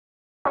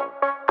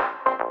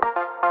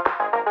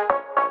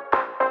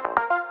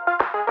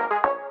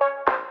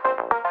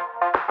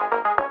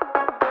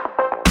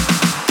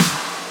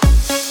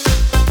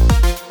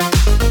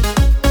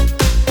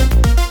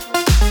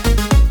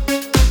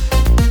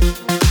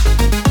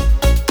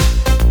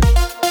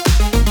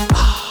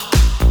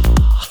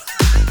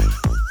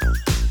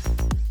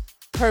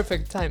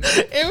perfect time.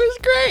 It was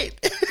great.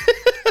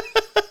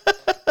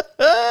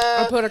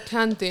 I put a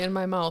candy in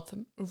my mouth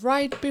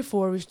right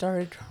before we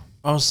started.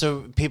 Oh,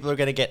 so people are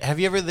going to get... Have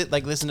you ever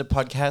listened to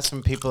podcasts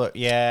from people...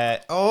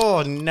 Yeah.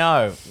 Oh,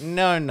 no.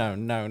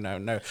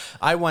 No.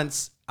 I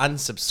once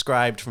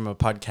unsubscribed from a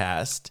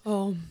podcast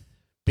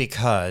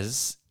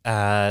because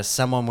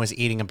someone was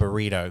eating a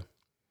burrito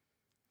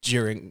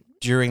during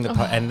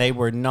the... and they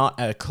were not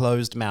a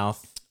closed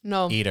mouth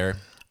eater.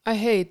 I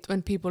hate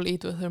when people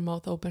eat with their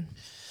mouth open.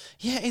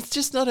 Yeah, it's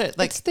just not a...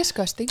 It's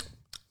disgusting.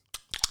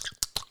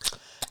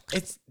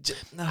 It's...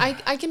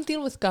 I can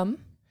deal with gum.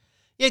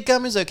 Yeah,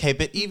 gum is okay,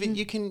 but even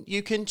you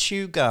can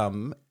chew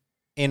gum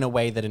in a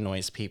way that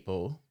annoys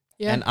people.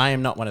 Yeah. And I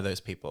am not one of those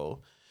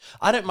people.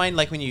 I don't mind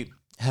when you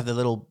have the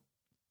little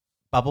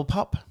bubble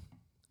pop.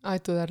 I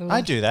do that a lot.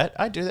 I do that.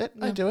 Yeah.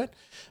 I do it.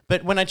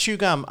 But when I chew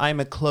gum, I'm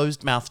a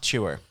closed mouth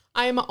chewer.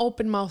 I am an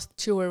open mouth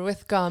chewer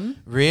with gum.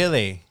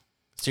 Really?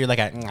 So you're like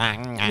a...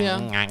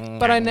 Yeah.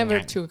 But I never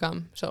chew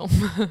gum, so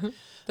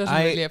doesn't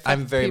really affect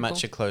I'm very people.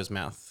 much a closed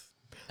mouth.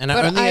 And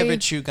I only ever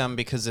chew gum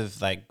because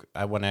of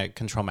I want to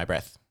control my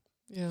breath.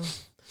 Yeah.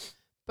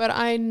 But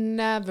I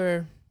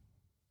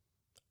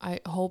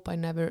hope I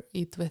never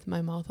eat with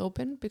my mouth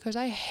open because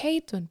I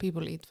hate when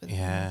people eat with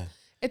their mouth.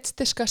 It's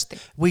disgusting.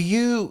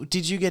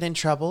 Did you get in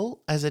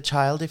trouble as a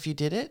child if you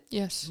did it?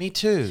 Yes. Me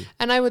too.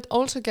 And I would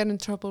also get in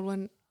trouble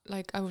when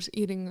I was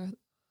eating a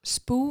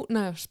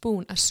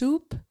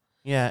soup.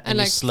 Yeah, and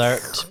you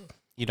slurped.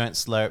 You don't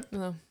slurp.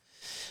 No.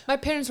 My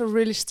parents were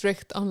really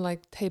strict on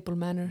table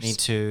manners. Me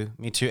too.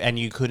 And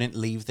you couldn't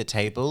leave the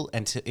table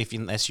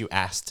unless you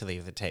asked to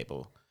leave the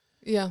table.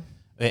 Yeah.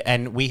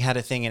 And we had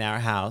a thing in our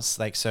house,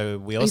 so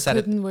we all sat.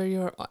 You couldn't wear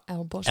your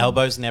elbows.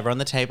 Elbows never on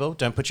the table.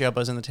 Don't put your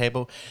elbows on the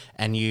table.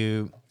 And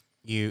you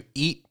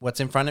eat what's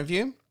in front of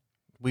you.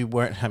 We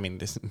weren't. I mean,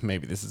 this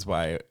is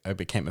why I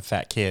became a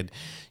fat kid.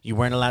 You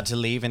weren't allowed to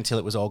leave until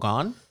it was all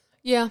gone.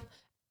 Yeah,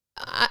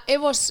 it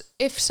was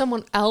if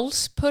someone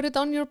else put it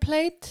on your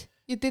plate.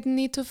 You didn't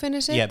need to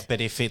finish it? Yeah,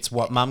 but if it's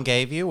what mum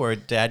gave you or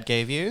dad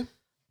gave you,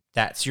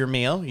 that's your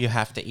meal. You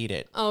have to eat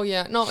it. Oh,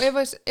 yeah. No, it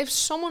was if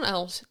someone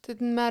else,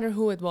 didn't matter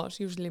who it was,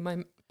 usually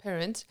my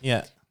parents,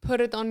 put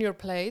it on your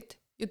plate,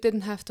 you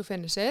didn't have to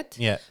finish it.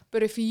 Yeah.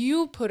 But if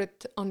you put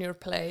it on your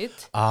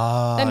plate,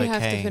 then you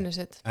have to finish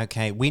it.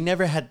 Okay. We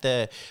never had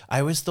I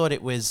always thought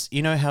it was,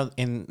 you know how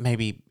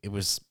maybe it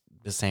was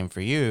the same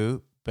for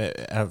you,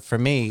 but for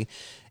me,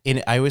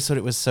 I always thought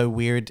it was so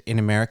weird in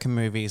American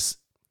movies.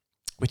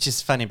 Which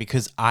is funny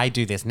because I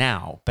do this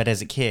now, but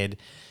as a kid,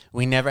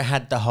 we never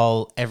had the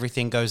whole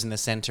everything goes in the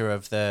center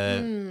of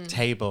the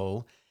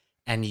table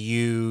and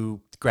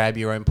you grab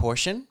your own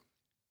portion.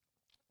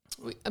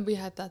 We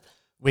had that.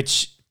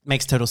 Which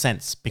makes total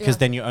sense because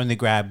then you only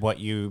grab what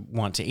you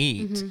want to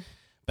eat. Mm-hmm.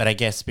 But I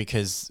guess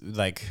because,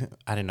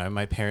 I don't know,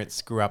 my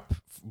parents grew up,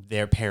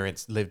 their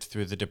parents lived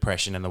through the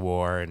Depression and the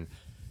war. And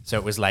so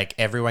it was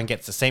everyone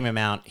gets the same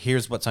amount.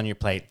 Here's what's on your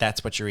plate.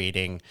 That's what you're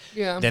eating.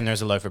 Yeah. Then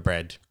there's a loaf of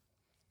bread.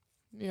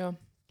 Yeah.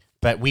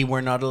 But we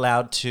were not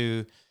allowed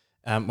to,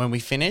 when we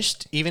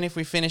finished, even if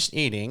we finished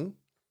eating,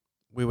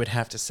 we would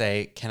have to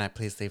say, can I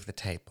please leave the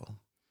table?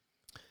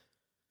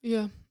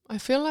 Yeah. I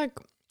feel like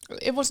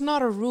it was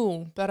not a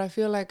rule, but I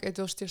feel like it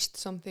was just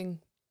something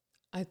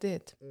I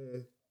did.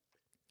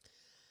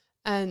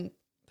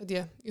 But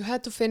yeah, you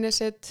had to finish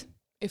it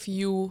if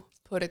you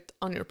put it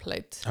on your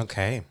plate.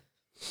 Okay.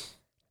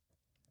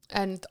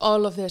 And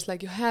all of this,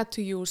 you had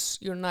to use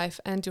your knife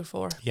and your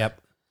fork.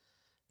 Yep.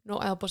 No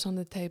elbows on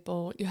the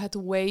table. You had to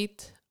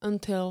wait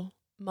until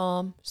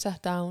mom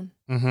sat down.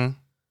 Mm-hmm.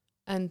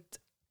 And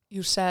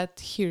you said,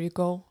 here you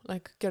go.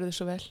 Gjörðu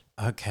svo vel.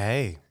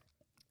 Okay.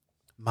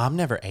 Mom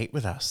never ate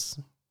with us.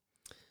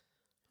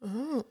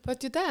 Oh,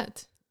 but your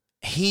dad?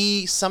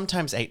 He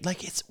sometimes ate.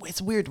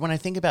 It's weird when I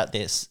think about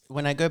this.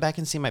 When I go back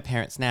and see my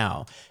parents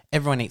now,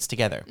 everyone eats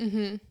together.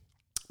 Mm-hmm.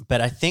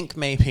 But I think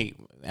maybe,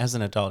 as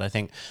an adult,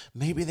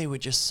 maybe they were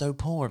just so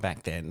poor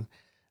back then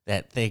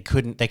that they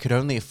could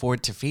only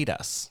afford to feed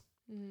us.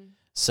 Mm.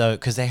 So,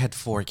 because they had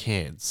 4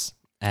 kids.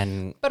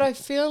 But I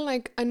feel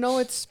I know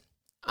it's,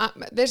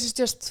 this is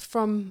just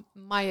from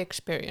my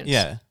experience.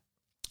 Yeah.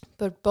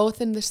 But both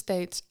in the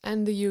States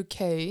and the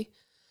UK,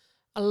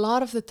 a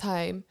lot of the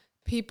time,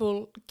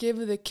 people give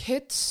the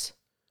kids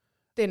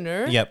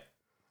dinner. Yep.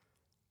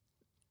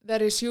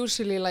 That is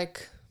usually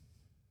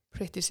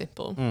pretty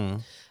simple.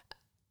 Mm.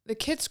 The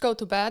kids go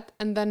to bed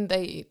and then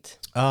they eat.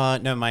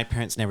 No, my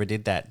parents never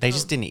did that. They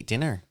just didn't eat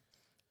dinner.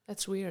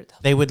 That's weird.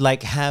 They would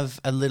have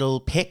a little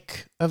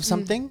pick of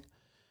something.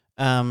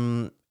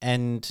 And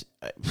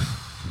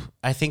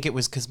I think it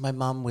was because my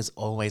mom was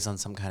always on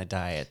some kind of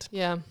diet.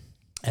 Yeah.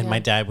 And my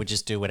dad would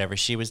just do whatever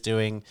she was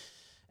doing.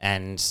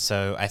 And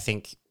so I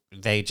think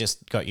they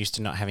just got used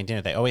to not having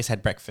dinner. They always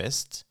had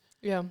breakfast.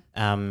 Yeah.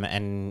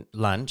 And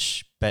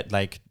lunch. But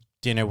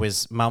dinner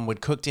was, mom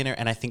would cook dinner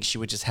and I think she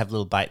would just have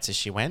little bites as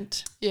she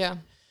went. Yeah.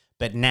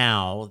 But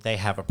now they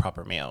have a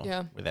proper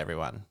meal with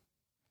everyone.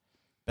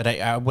 But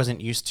I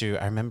wasn't used to,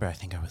 I remember I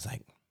think I was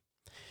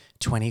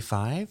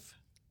 25.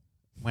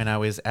 when I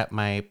was at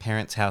my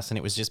parents' house and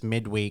it was just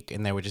midweek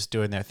and they were just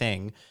doing their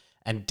thing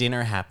and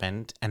dinner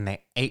happened and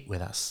they ate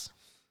with us.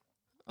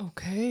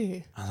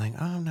 Okay. I was like,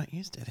 oh, I'm not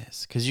used to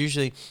this. Because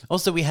usually,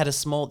 also we had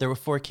there were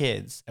 4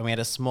 kids and we had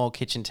a small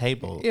kitchen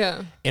table.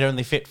 Yeah. It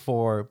only fit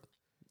 4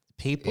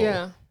 people.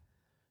 Yeah.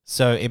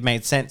 So it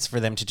made sense for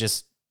them to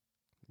just,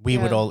 we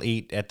would Yeah. all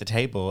eat at the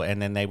table and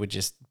then they would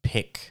just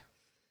pick.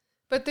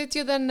 But did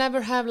you then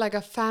never have like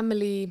a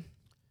family?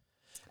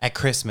 At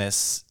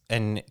Christmas,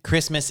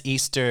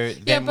 Easter,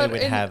 then we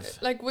would have...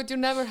 Like, would you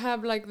never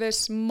have like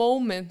this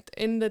moment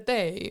in the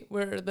day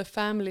where the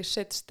family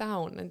sits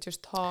down and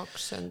just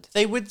talks and...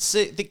 They would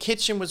sit, the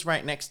kitchen was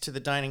right next to the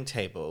dining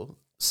table.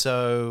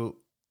 So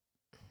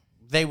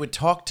they would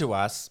talk to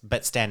us,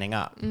 but standing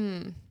up.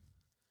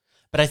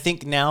 But I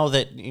think now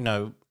that, you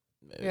know,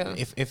 Yeah.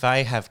 if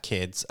I have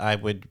kids, I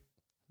would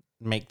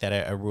make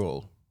that a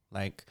rule.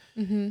 Like,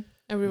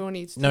 Everyone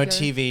eats no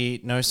together.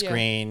 TV, no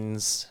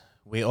screens.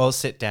 We all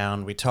sit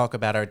down. We talk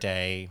about our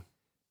day.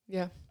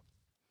 Yeah.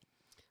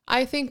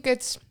 I think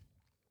it's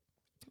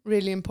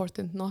really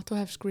important not to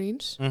have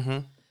screens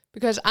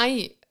because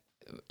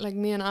like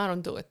me and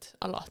Aaron do it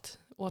a lot.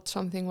 Watch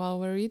something while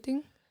we're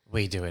eating.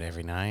 We do it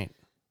every night.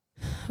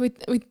 We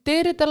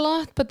did it a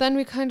lot, but then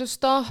we kind of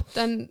stopped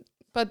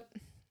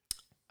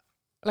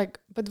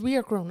but we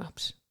are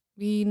grown-ups.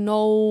 We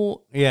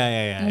know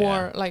Yeah.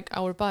 more like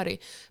our body.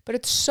 But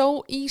it's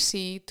so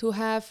easy to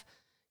have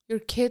your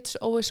kids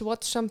always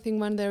watch something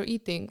when they're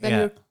eating. Then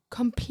you're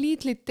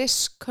completely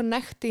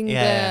disconnecting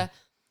the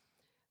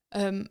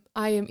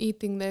I am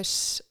eating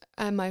this,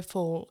 am I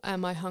full,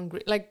 am I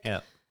hungry? Like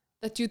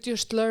that you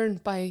just learn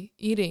by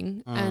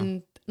eating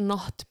and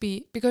not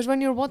be, because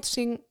when you're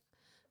watching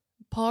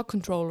Paw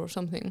Control or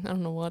something, I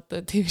don't know what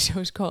the TV show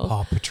is called.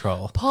 Paw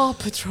Patrol. Paw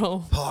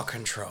Patrol. Paw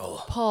Control.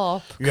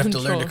 Paw You have to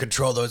learn to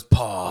control those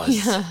paws.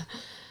 Yeah.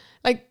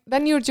 Like,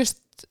 then you're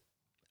just,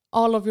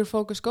 all of your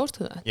focus goes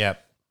to that.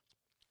 Yep.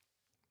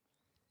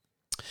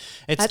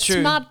 It's That's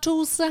true. not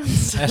 2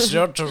 cents. That's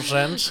not 2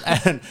 cents.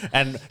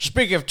 And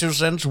speaking of 2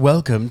 cents,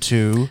 welcome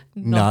to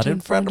Not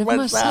in Front of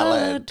My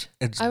Salad.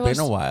 It's been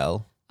a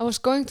while. I was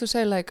going to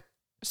say like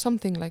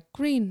something like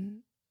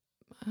green.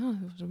 Oh,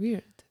 it was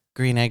weird.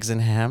 Green eggs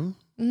and ham.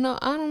 No,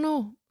 I don't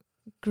know.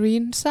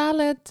 Green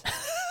salad.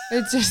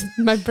 It's just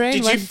my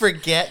brain. Did you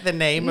forget the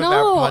name of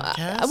our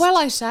podcast? Well,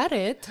 I said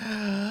it,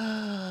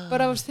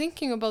 but I was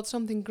thinking about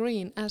something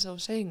green as I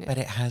was saying it. But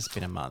it has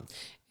been a month.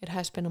 It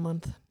has been a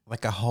month.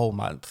 Like a whole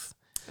month.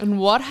 And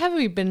what have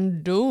we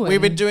been doing?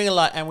 We've been doing a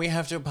lot, and we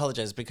have to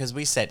apologize because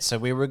we said, so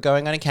we were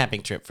going on a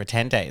camping trip for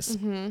 10 days,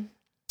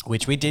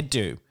 which we did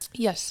do.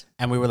 Yes.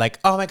 And we were like,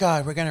 oh my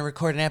God, we're going to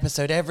record an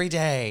episode every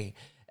day.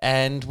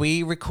 And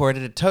we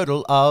recorded a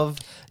total of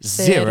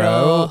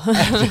 0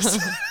 episodes.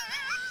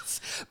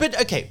 But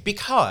okay,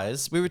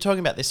 because we were talking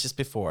about this just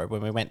before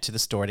when we went to the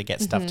store to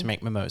get stuff to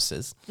make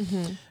mimosas.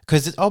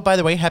 Because, oh, by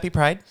the way, Happy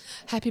Pride.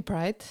 Happy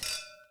Pride.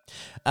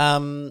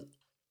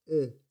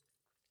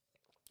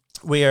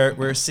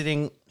 We're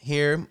sitting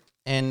here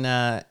in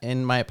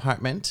my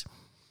apartment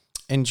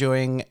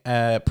enjoying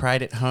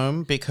Pride at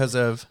home because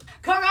of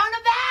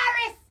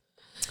coronavirus.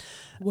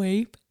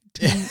 Wave.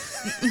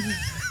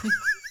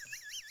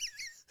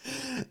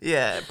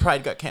 Yeah,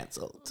 Pride got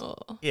cancelled. Oh.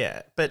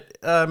 Yeah, but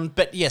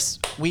yes,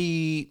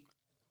 we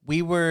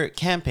were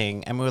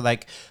camping and we were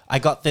like, I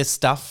got this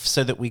stuff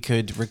so that we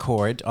could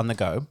record on the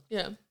go.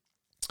 Yeah.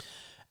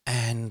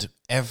 And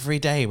every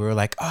day we were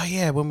like, oh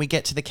yeah, when we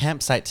get to the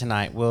campsite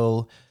tonight,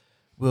 we'll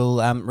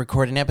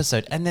record an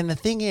episode. And then the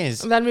thing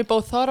is, And then we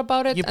both thought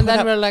about it, You and put then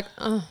up- we're like,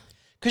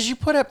 because you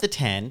put up the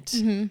tent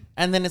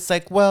and then it's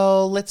like,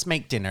 well, let's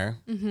make dinner.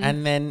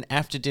 And then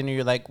after dinner,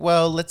 you're like,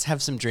 well, let's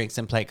have some drinks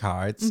and play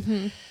cards.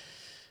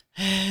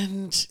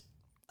 And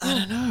I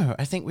don't know.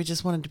 I think we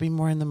just wanted to be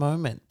more in the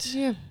moment.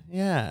 yeah.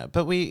 Yeah.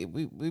 But we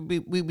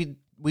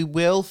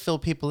will fill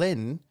people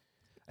in.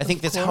 I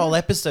think this whole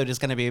episode is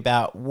going to be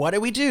about what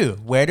do we do?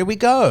 Where do we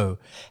go?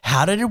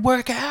 How did it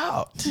work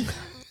out?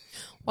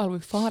 Well, we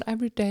fought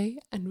every day,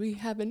 and we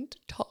haven't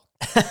talked.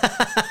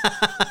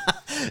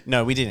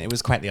 No, we didn't. It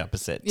was quite the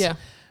opposite. Yeah.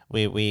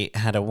 We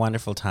had a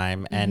wonderful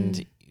time.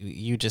 And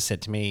you just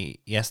said to me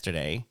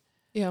yesterday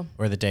Yeah.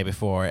 or the day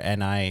before,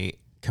 and I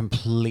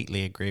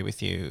completely agree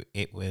with you.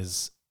 It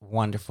was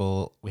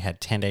wonderful. We had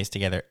 10 days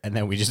together and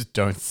then we just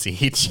don't see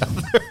each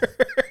other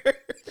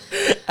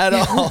at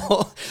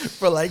all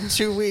for like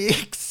 2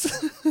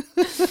 weeks.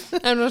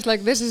 And I was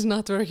like, this is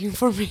not working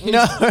for me.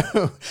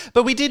 No,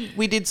 but we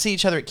did see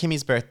each other at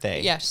Kimmy's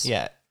birthday. Yes.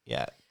 Yeah.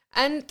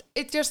 And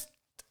it just,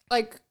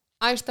 like,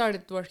 I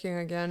started working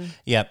again.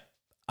 Yep.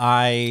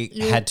 I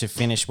had to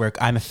finish work.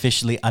 I'm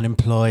officially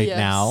unemployed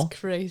now.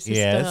 Crazy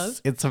Yes,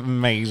 stuff. it's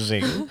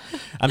amazing.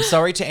 I'm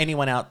sorry to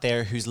anyone out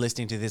there who's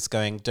listening to this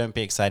going, don't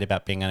be excited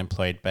about being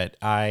unemployed, but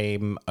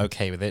I'm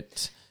okay with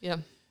it. Yeah.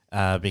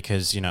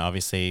 Because,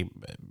 obviously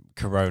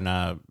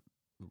Corona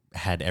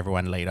had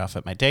everyone laid off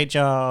at my day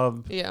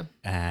job. Yeah.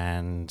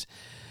 And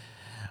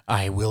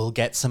I will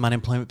get some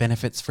unemployment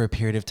benefits for a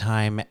period of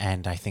time,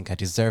 and I think I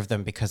deserve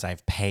them because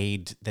I've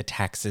paid the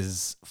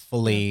taxes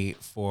fully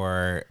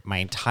for my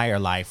entire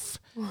life.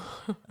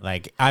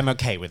 Like, I'm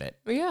okay with it.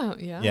 Yeah.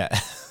 Yeah.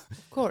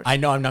 Of course. I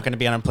know I'm not going to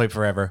be unemployed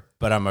forever,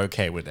 but I'm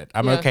okay with it.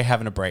 I'm okay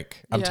having a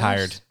break. I'm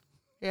tired.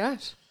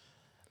 Yes.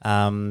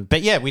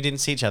 But yeah, we didn't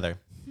see each other.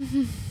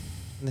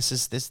 This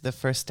is the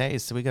first day,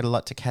 so we got a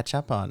lot to catch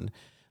up on.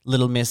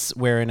 Little Miss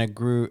wearing a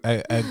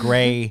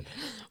gray.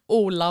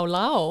 Oh,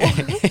 lao.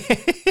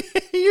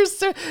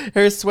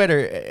 Her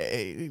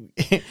sweater,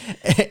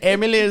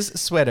 Emilia's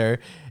sweater,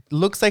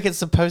 looks like it's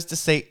supposed to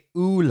say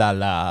ooh la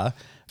la,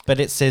 but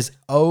it says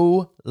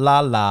oh la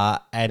la,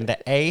 and the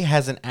A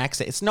has an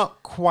accent. It's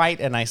not quite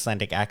an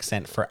Icelandic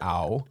accent for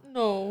ow.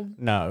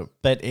 No,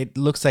 but it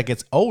looks like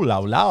it's oh la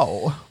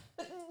la.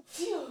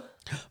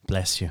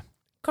 Bless you.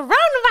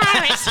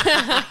 Coronavirus.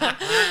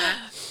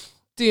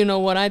 Do you know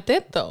what I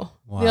did though?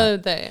 What? The other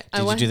day.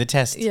 Did you do the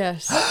test?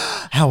 Yes.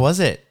 How was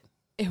it?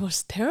 It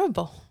was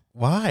terrible.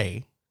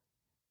 Why?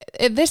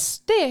 This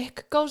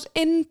stick goes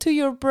into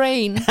your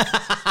brain.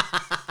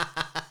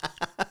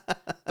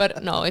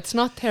 But no, it's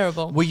not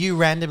terrible. Were you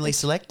randomly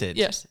selected?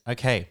 Yes.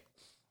 Okay.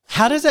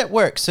 How does that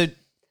work? So,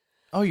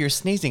 you're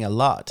sneezing a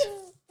lot.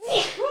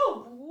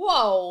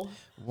 Whoa.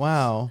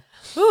 Wow.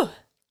 Whew.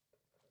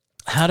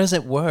 How does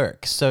it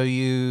work? So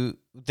do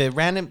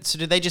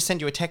they just send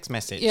you a text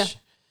message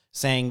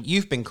saying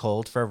you've been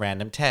called for a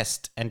random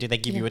test, and do they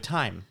give you a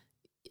time?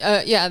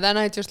 Then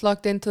I just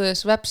logged into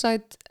this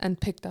website and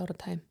picked out a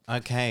time.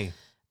 Okay.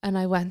 And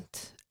I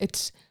went.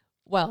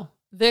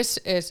 This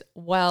is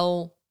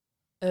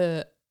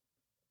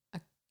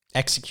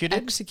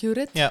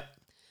executed. Yeah.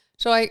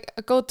 So I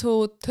go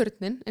to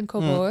Turnin in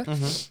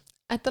Kópavogur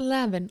at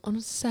 11 on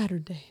a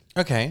Saturday.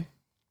 Okay.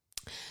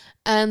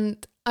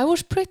 And I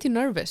was pretty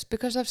nervous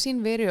because I've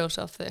seen videos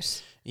of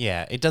this.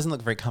 Yeah, it doesn't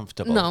look very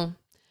comfortable. No.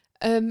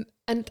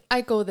 And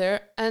I go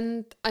there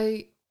and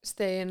I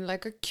stay in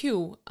like a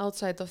queue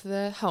outside of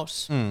the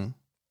house.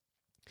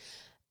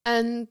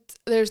 And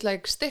there's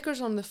like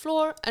stickers on the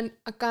floor and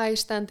a guy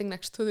standing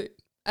next to the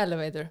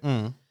elevator.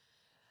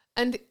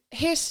 And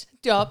his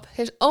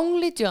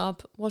only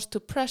job was to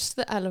press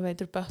the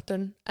elevator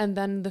button and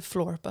then the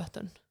floor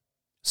button.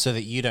 So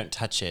that you don't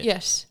touch it?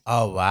 Yes.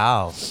 Oh,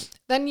 wow.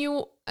 Then he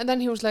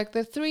was like,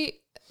 the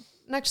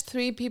next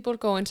three people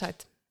go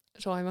inside.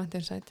 So I went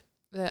inside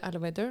the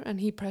elevator and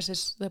he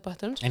presses the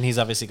buttons. And he's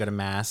obviously got a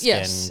mask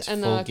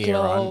and full gear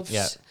gloves, on.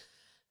 Yeah.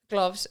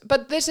 Gloves.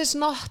 But this is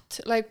not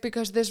like,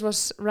 because this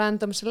was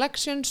random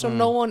selection, so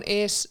no one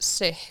is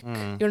sick.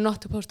 You're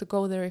not supposed to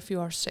go there if you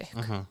are sick.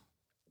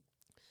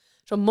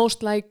 So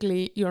most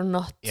likely you're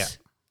not,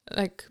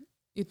 like,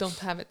 you don't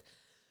have it.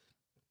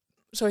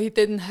 So he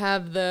didn't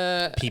have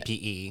the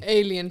PPE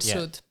alien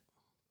suit.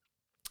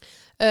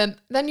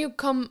 Then you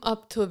come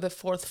up to the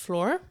 4th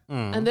floor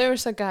and there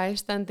is a guy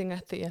standing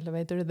at the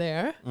elevator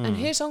there and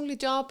his only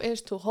job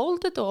is to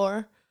hold the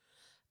door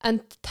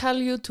and tell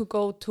you to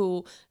go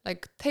to,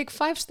 like, take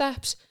 5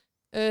 steps,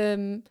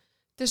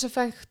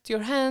 disinfect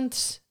your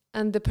hands,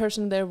 and the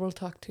person there will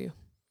talk to you.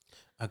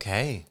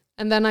 Okay.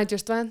 And then I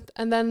just went,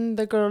 and then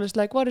the girl is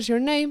like, what is your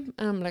name?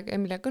 And I'm like,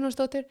 Emilia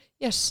Gunnarsdóttir.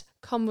 Yes,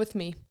 come with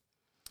me.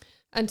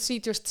 And she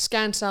just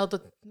scans out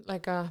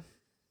like a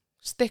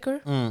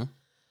sticker.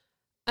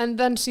 And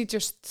then she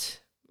just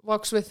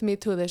walks with me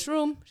to this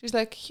room. She's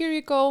like, here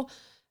you go.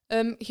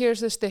 Here's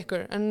the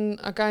sticker. And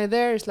a guy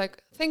there is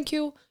like, thank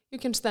you. You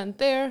can stand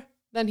there.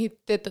 Then he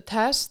did the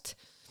test.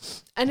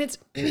 And it's...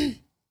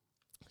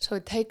 so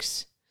it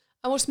takes...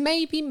 I was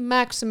maybe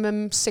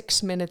maximum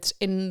 6 minutes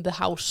in the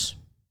house.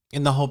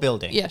 In the whole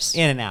building? Yes.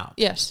 In and out?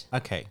 Yes.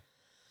 Okay.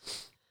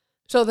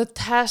 So the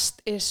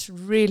test is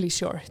really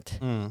short.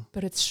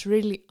 But it's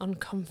really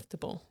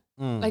uncomfortable.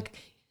 Like,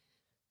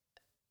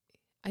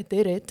 I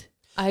did it.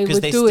 I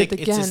would do it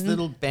again. It's this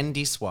little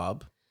bendy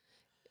swab,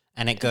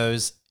 and it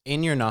goes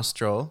in your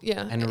nostril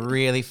and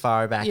really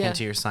far back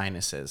into your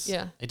sinuses.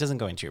 Yeah. It doesn't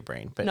go into your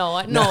brain. But No.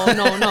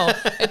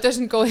 It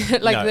doesn't go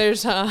in, like,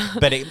 there's a...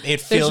 But it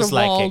feels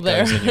like it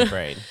goes in your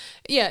brain.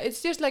 Yeah,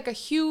 it's just like a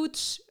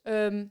huge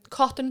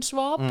cotton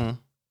swab.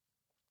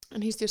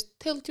 And he's just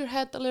tilt your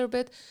head a little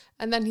bit,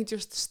 and then he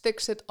just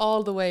sticks it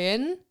all the way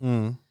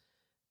in.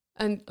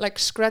 And like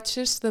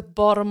scratches the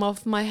bottom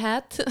of my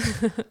head.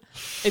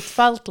 It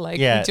felt like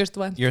he just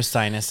went. Your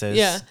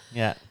sinuses.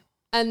 Yeah.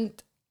 And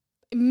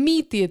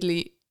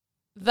immediately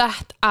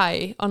that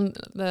eye on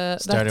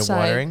that side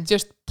watering?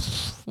 just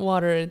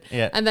watered.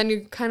 Yeah. And then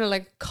you kind of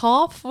like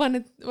cough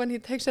when he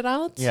takes it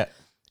out. Yeah.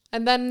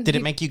 And then did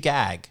it make you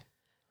gag?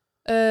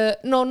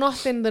 No,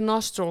 not in the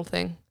nostril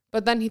thing.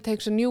 But then he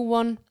takes a new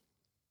one,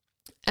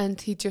 and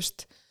he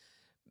just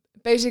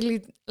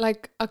basically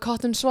like a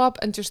cotton swab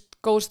and just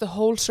goes the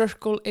whole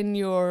circle in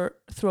your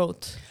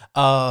throat.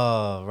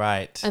 Oh,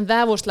 right. And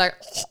that was like,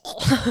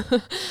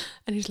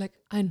 and he's like,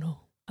 I know,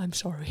 I'm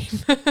sorry.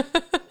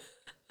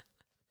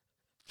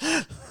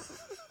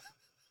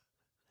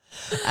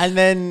 And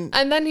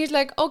then he's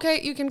like,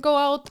 okay, you can go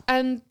out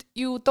and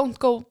you don't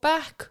go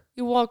back.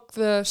 You walk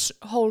the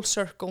whole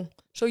circle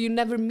So you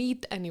never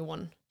meet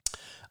anyone.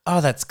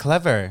 Oh, that's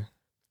clever.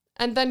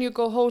 And then you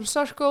go whole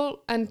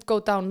circle and go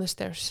down the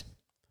stairs.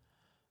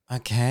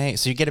 Okay,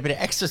 so you get a bit of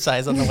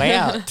exercise on the way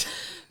out.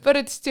 But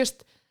it's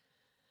just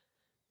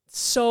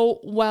so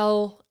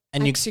well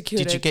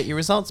executed. Did you get your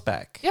results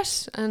back?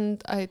 Yes,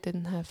 and I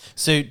didn't have.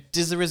 So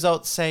does the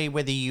results say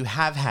whether you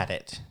have had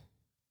it?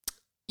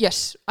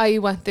 Yes, I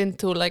went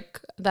into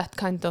like that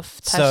kind of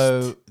test.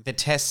 So the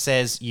test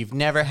says you've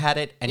never had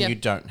it and you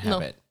don't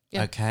have it.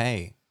 Yeah.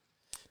 Okay.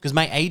 Because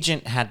my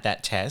agent had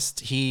that test.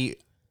 He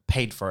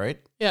paid for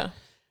it. Yeah.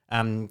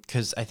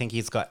 Because I think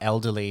he's got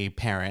elderly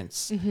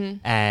parents, Mm-hmm.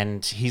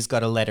 and he's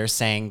got a letter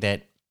saying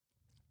that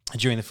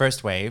during the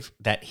first wave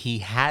that he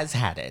has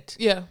had it,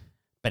 Yeah.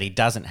 but he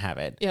doesn't have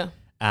it. Yeah.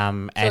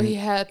 And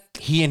So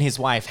he and his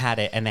wife had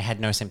it, and they had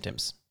no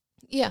symptoms.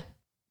 Yeah.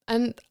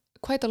 And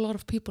quite a lot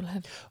of people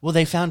have. Well,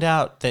 they found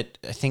out that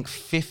I think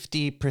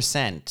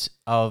 50%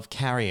 of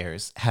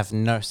carriers have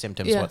no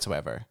symptoms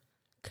whatsoever.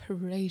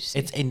 Crazy.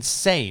 It's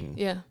insane.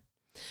 Yeah.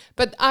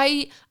 But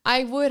I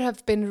would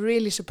have been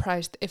really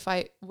surprised if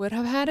I would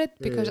have had it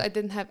because I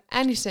didn't have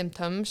any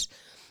symptoms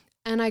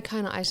and I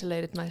kind of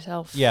isolated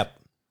myself. Yep.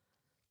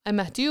 I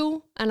met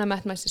you and I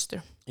met my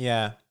sister.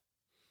 Yeah.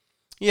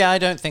 Yeah, I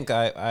don't think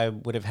I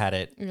would have had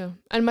it. Yeah.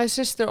 And my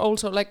sister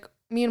also, like,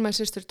 me and my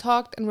sister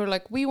talked and we're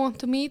like, we want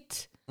to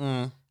meet.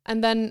 Mm.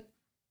 And then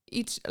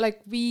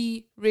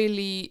we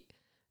really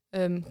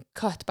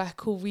cut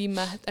back who we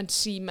met and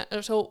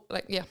met. So,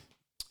 like, yeah.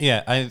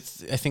 Yeah, I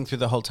think through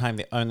the whole time,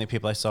 the only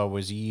people I saw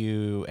was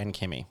you and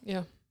Kimmy.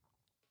 Yeah.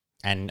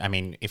 And, I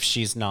mean, if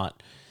she's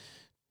not,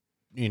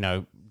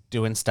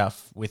 doing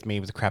stuff with me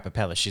with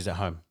Crapapella, she's at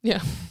home.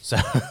 Yeah. So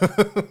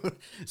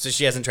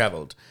she hasn't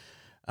traveled.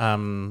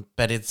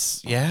 But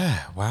it's,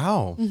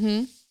 wow.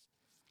 Mm-hmm.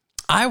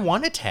 I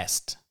want to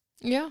test.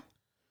 Yeah.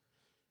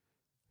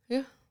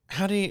 Yeah.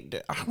 How do you...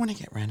 I want to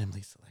get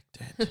randomly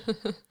selected.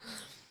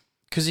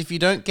 Because if you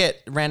don't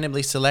get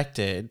randomly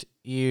selected,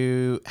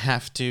 you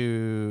have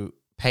to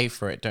pay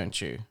for it, don't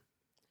you?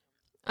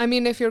 I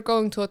mean, if you're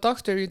going to a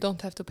doctor, you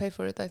don't have to pay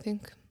for it, I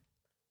think.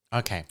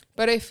 Okay.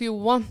 But if you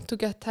want to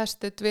get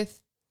tested with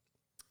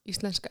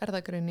Íslensk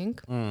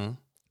erfðagreining,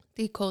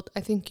 decode, I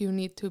think you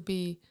need to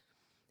be...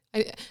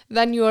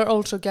 then you are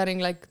also getting,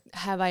 like,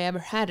 have I ever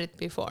had it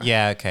before?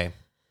 Yeah, okay.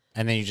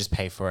 And then you just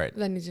pay for it.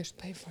 Then you just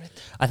pay for it.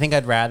 I think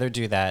I'd rather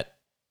do that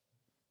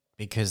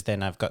because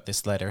then I've got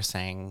this letter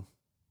saying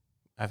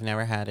I've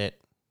never had it.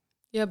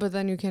 Yeah, but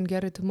then you can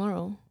get it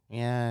tomorrow.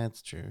 Yeah,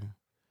 it's true.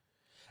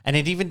 And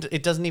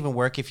it doesn't even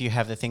work if you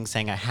have the thing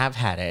saying I have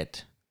had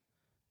it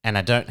and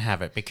I don't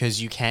have it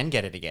because you can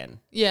get it again.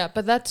 Yeah,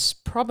 but that's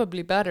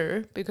probably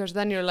better because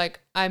then you're like,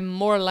 I'm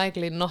more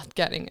likely not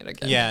getting it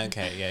again. Yeah,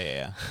 okay.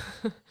 Yeah.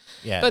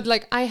 Yeah. But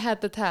like I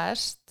had the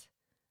test.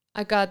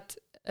 I got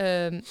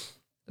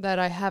that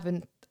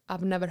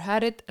I've never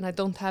had it and I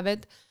don't have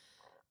it.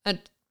 And,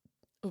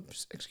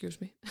 oops,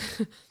 excuse me.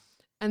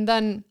 And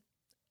then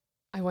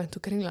I went to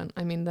Kringlan.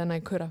 I mean, then I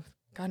could have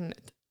gotten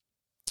it.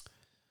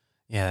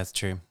 Yeah, that's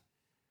true.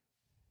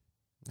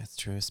 That's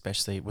true.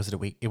 Especially, was it a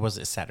week? It was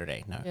a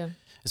Saturday. No. Yeah.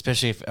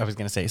 Especially if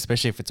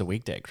it's a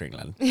weekday at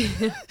Kringlan.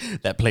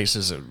 That place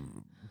is a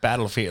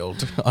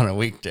battlefield on a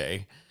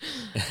weekday.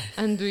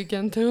 And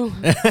weekend too.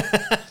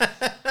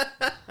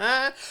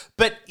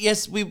 But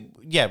yes, we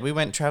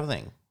went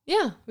traveling.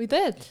 Yeah, we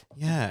did.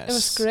 Yes. It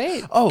was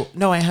great. Oh,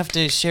 no, I have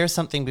to share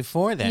something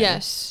before then.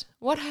 Yes.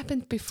 What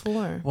happened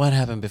before? What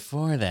happened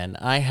before then?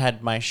 I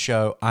had my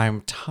show,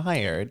 I'm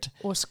Tired.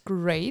 Was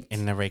great.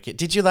 In the Reykjavik.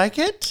 Did you like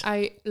it?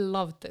 I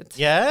loved it.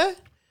 Yeah?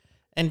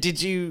 And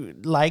did you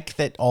like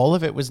that all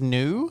of it was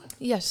new?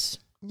 Yes.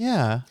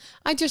 Yeah.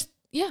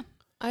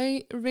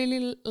 I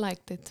really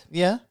liked it.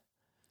 Yeah?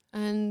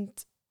 And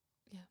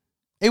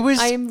it was...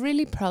 I am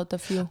really proud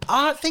of you.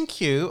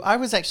 Thank you. I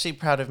was actually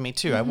proud of me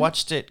too. Mm-hmm. I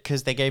watched it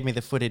because they gave me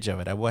the footage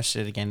of it. I watched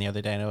it again the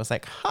other day and I was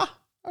like, I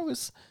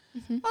was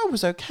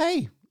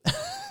okay. It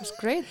was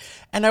great.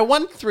 And I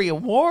won 3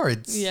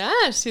 awards.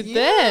 Yes, you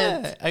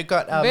did. I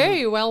got...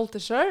 very well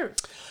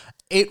deserved.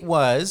 It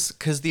was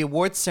because the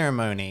award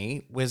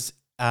ceremony was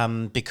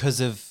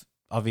because of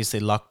obviously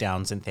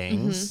lockdowns and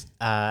things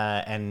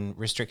and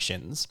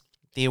restrictions.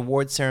 The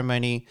award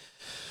ceremony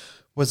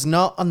was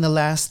not on the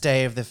last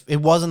day of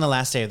it was on the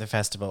last day of the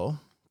festival,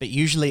 but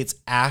usually it's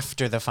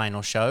after the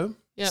final show.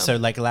 Yeah. So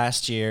like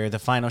last year, the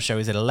final show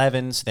is at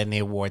 11, so then the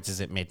awards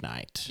is at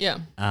midnight. Yeah.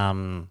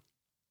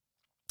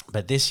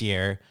 But this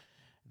year,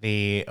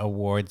 the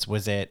awards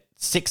was at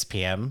 6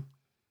 p.m.,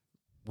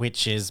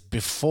 which is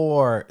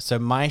before. So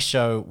my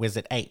show was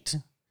at 8.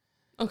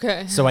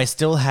 Okay. So I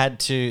still had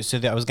to. So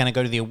that I was going to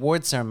go to the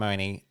award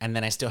ceremony, and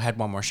then I still had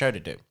one more show to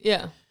do.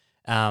 Yeah.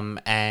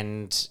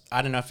 And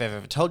I don't know if I've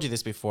ever told you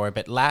this before,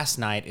 but last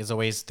night is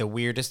always the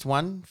weirdest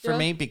one for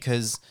me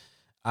because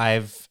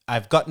I've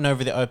gotten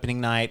over the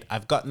opening night,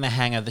 I've gotten the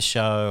hang of the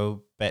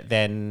show, but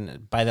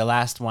then by the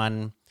last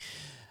one,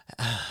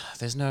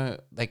 there's no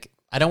like.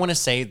 I don't want to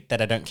say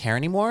that I don't care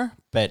anymore,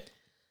 but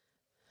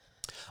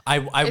I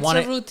want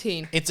It's a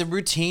routine. It's a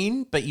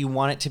routine, but you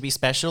want it to be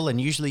special. And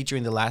usually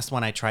during the last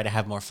one, I try to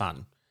have more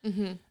fun.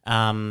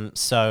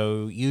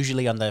 So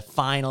usually on the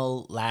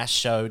final last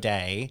show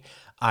day,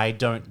 I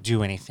don't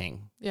do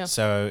anything. Yeah.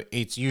 So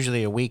it's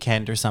usually a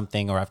weekend or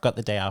something, or I've got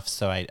the day off.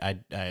 So I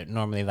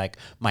normally like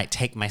might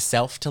take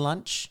myself to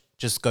lunch,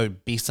 just go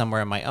be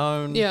somewhere on my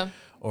own. Yeah.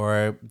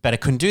 But I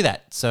couldn't do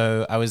that.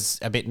 So I was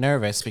a bit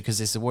nervous because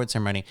this award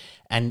ceremony,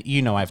 and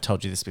you know, I've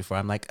told you this before.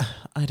 I'm like,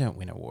 I don't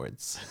win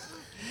awards.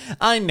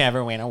 I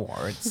never win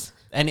awards.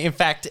 And in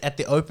fact, at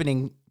the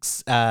opening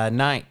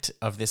night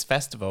of this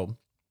festival,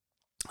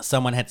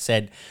 someone had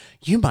said,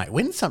 you might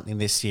win something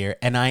this year.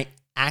 And I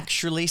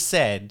actually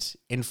said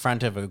in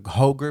front of a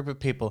whole group of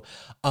people,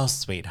 oh,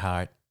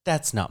 sweetheart,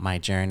 that's not my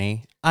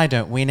journey. I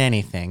don't win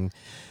anything.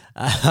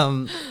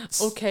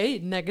 Okay,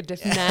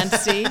 negative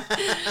Nancy.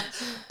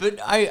 But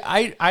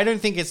I don't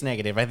think it's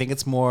negative. I think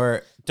it's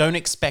more, don't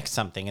expect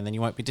something and then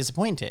you won't be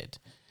disappointed.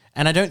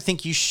 And I don't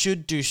think you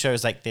should do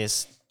shows like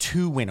this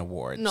to win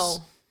awards. No.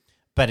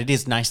 But it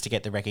is nice to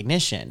get the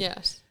recognition.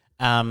 Yes.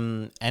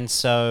 And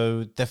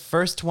so the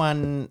first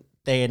one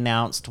they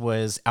announced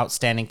was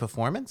Outstanding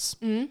Performance.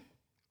 Mm-hmm.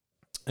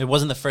 It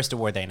wasn't the first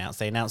award they announced.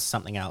 They announced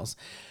something else.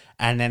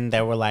 And then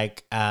they were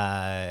like,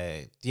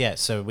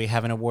 so we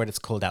have an award. It's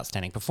called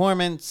Outstanding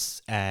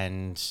Performance.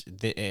 And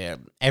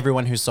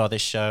everyone who saw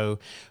this show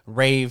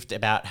raved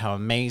about how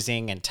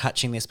amazing and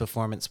touching this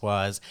performance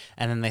was.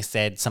 And then they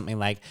said something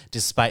like,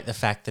 despite the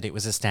fact that it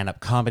was a stand-up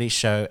comedy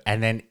show.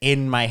 And then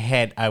in my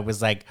head, I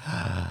was like,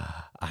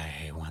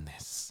 I won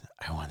this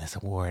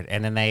award.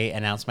 And then they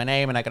announced my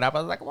name and I got up. I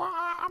was like, wow,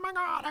 oh my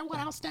God, I won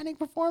Outstanding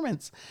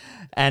Performance.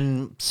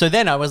 And so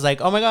then I was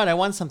like, oh my God, I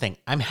won something.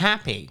 I'm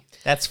happy.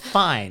 That's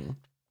fine.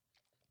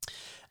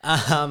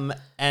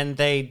 And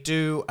they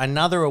do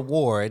another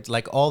award,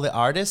 like all the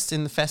artists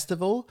in the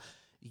festival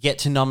get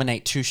to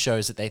nominate 2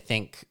 shows that they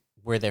think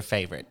were their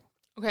favorite.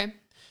 Okay.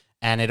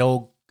 And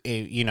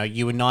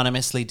you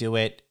anonymously do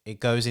it. It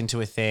goes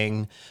into a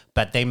thing,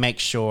 but they make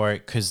sure,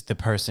 because the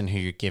person who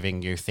you're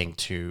giving your thing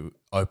to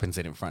opens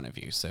it in front of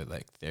you. So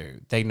like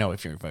they know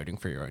if you're voting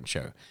for your own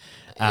show.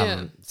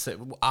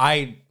 So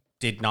I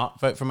did not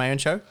vote for my own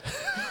show.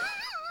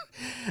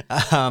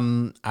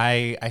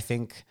 I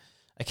think,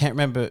 I can't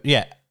remember.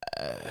 Yeah.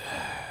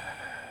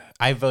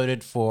 I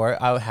voted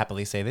for, I'll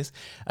happily say this.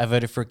 I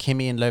voted for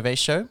Kimmy and Love's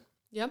show.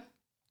 Yep.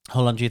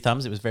 Hold on to your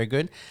thumbs. It was very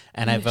good.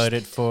 And I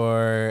voted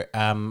for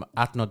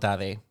Atno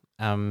Dade,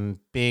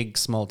 big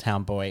small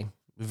town boy.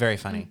 Very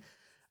funny.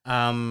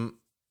 Yeah.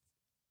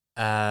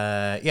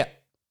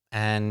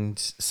 And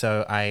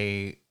so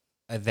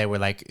they were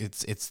like,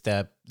 it's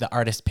the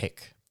artist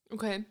pick.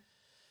 Okay.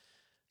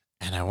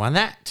 And I won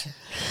that.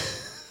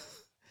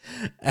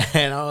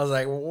 And I was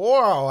like,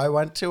 whoa, I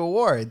won 2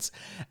 awards.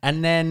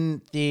 And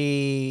then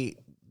they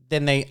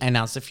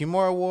announced a few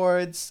more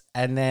awards.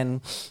 And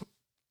then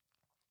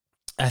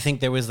I think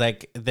there was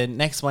like, the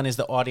next one is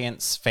the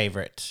audience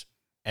favorite.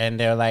 And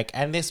they're like,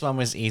 and this one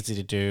was easy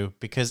to do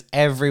because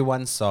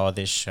everyone saw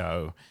this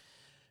show.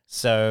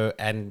 So,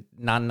 and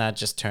Nana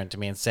just turned to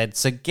me and said,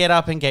 so get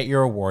up and get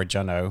your award,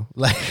 Jono.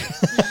 Like,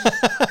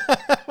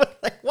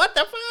 what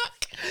the fuck?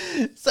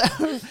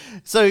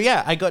 So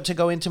yeah, I got to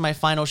go into my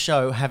final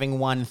show having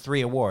won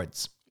 3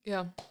 awards.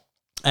 Yeah.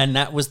 And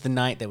that was the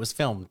night that was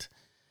filmed.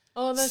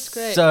 Oh, that's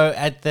great. So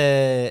at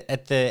the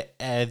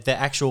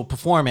actual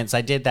performance I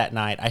did that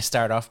night, I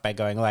start off by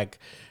going like,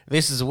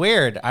 this is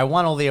weird. I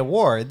won all the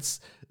awards.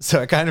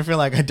 So I kind of feel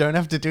like I don't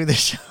have to do this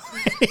show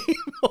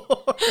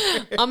anymore.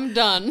 I'm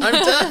done. I'm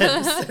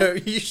done. So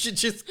you should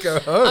just go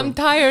home. I'm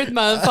tired,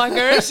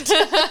 motherfuckers.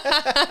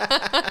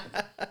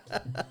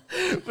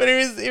 But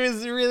it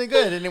was really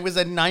good, and it was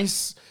a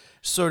nice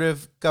sort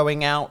of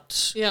going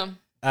out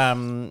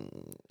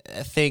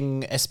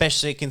thing,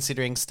 especially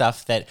considering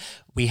stuff that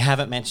we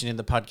haven't mentioned in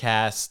the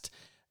podcast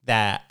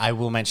that I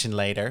will mention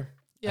later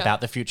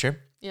about the future.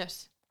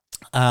 Yes.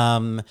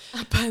 About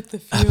the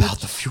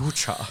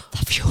future.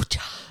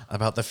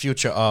 About the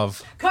future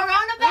of coronavirus.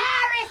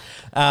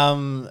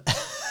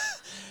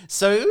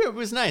 So it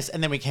was nice,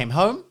 and then we came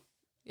home.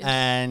 Yes.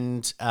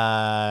 And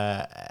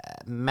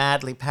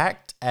madly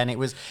packed, and it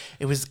was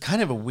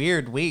kind of a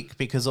weird week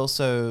because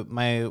also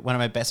one of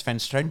my best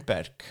friends,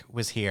 Strömberg,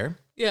 was here.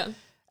 Yeah.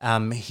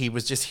 He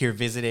was just here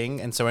visiting,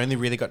 and so I only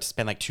really got to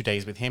spend like 2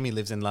 days with him. He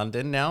lives in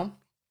London now,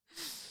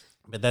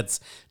 but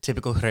that's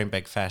typical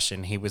Strömberg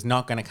fashion. He was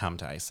not going to come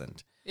to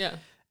Iceland. Yeah.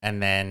 And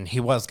then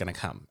he was going to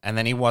come, and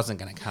then he wasn't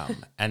going to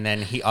come. And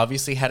then he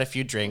obviously had a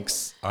few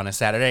drinks on a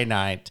Saturday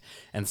night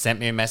and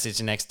sent me a message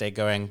the next day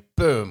going,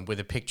 boom, with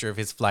a picture of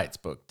his flights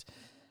booked.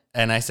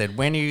 And I said,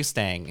 when are you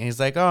staying? And he's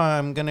like, oh,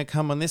 I'm going to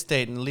come on this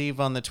date and leave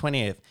on the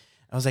 20th.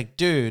 I was like,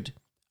 dude,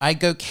 I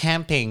go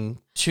camping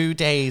 2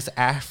 days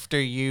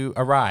after you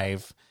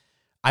arrive.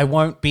 I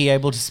won't be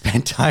able to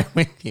spend time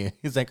with you.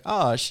 He's like,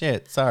 oh,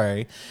 shit,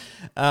 sorry.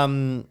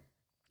 But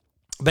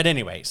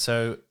anyway,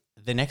 so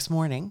the next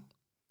morning,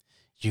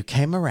 you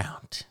came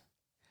around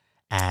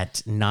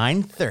at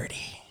 9:30.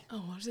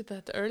 Oh, was it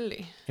that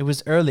early? It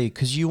was early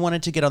because you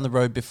wanted to get on the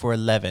road before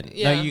 11.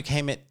 Yeah. No, you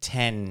came at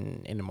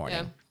 10 in the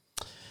morning.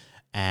 Yeah.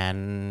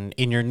 And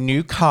in your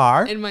new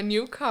car. In my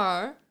new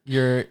car.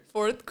 Your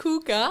Ford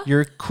Kuga.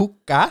 Your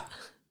Kuka,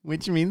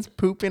 which means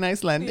poop in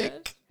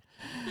Icelandic.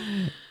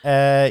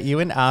 You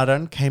and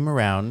Aron came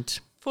around.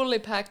 Fully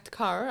packed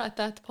car at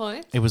that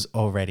point. It was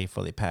already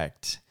fully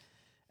packed.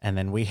 And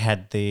then we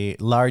had the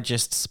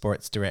largest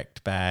Sports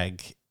Direct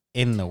bag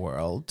in the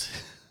world.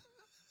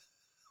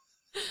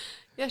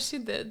 Yes, you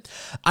did.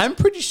 I'm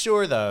pretty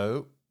sure,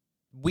 though,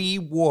 we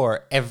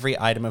wore every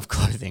item of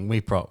clothing we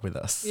brought with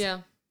us. Yeah.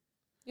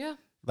 Yeah.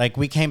 Like,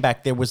 we came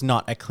back, there was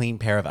not a clean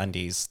pair of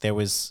undies.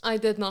 I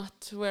did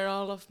not wear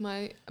all of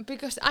my...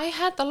 Because I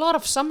had a lot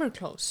of summer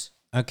clothes.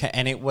 Okay,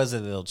 and it was a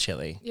little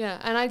chilly. Yeah,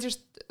 and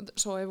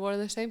so I wore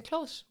the same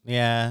clothes.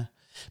 Yeah.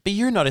 But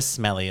you're not as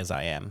smelly as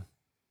I am.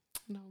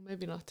 No,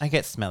 maybe not. I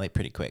get smelly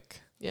pretty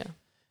quick. Yeah.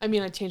 I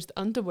mean, I changed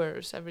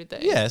underwears every day.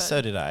 Yeah,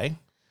 so did I.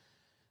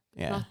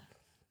 Yeah. Not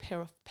a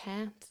pair of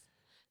pants.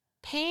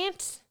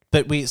 Pants?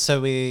 But we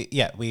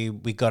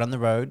got on the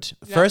road.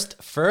 Yeah.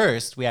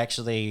 First we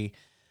actually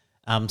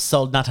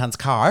sold Natan's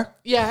car.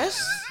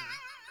 Yes.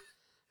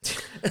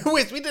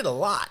 We did a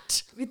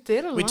lot. We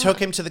did a lot. We took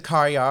him to the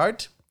car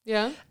yard.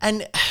 Yeah.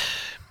 And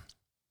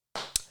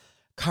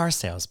car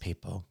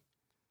salespeople.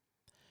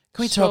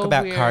 Can we talk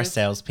about weird. car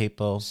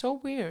salespeople? So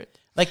weird.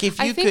 Like if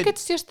you I think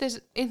it's just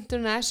this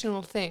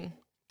international thing.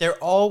 They're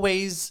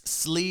always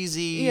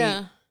sleazy.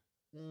 Yeah.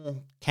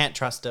 Can't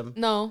trust them.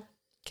 No,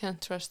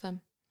 can't trust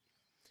them.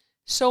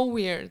 So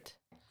weird.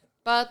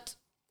 But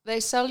they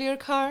sell your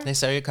car. They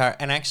sell your car.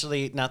 And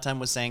actually, Natan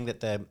was saying that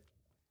the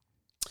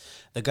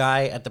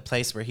guy at the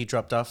place where he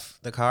dropped off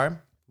the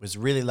car was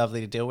really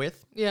lovely to deal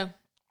with. Yeah.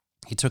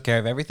 He took care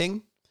of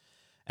everything.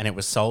 And it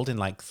was sold in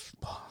like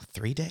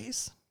 3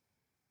 days.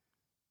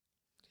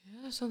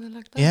 Yeah, something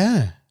like that.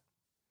 Yeah.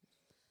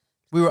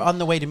 We were on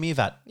the way to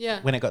Mivat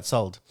Yeah. when it got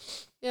sold.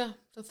 Yeah.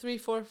 So 3,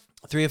 4.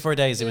 3 or 4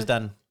 days, it was Yeah.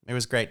 done. It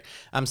was great.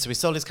 So we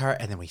sold his car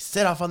and then we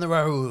set off on the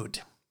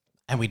road.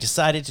 And we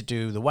decided to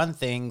do the one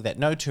thing that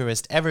no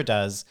tourist ever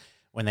does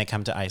when they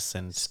come to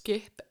Iceland.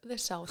 Skip the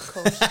south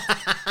coast.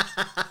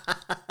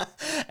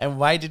 And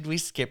why did we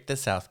skip the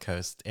south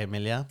coast,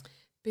 Emilia?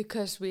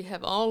 Because we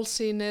have all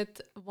seen it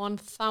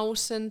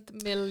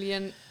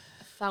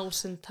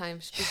 1,000,000,000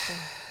 times before.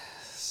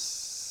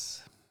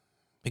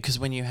 Because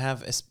when you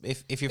have,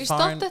 if you're We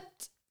foreign...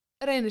 stopped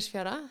at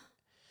Reynisfjara.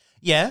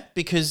 Yeah,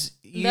 because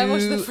you... That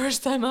was the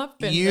first time I've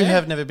been You there.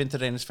 have never been to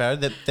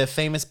Reynisfjara, the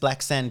famous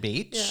black sand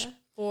beach. Yeah,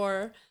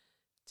 for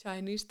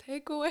Chinese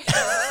takeaway.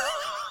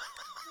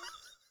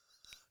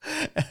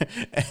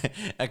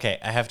 Okay,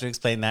 I have to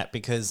explain that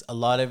because a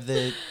lot of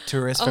the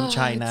tourists from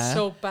China... It's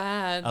so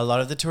bad. A lot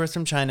of the tourists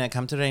from China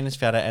come to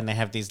Reynisfjara and they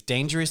have these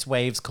dangerous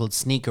waves called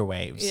sneaker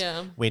waves.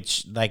 Yeah.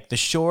 Which, like, the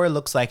shore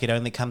looks like it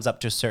only comes up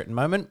to a certain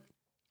moment.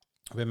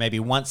 But maybe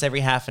once every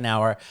half an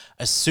hour,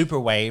 a super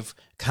wave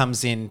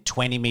comes in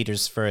 20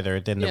 meters further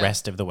than the Yeah.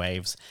 rest of the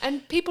waves.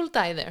 And people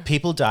die there.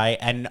 People die,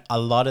 and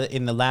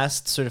in the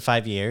last sort of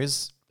 5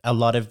 years, a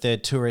lot of the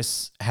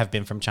tourists have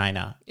been from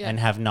China Yeah. and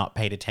have not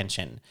paid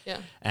attention.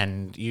 Yeah.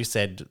 And you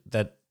said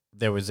that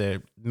there was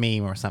a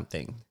meme or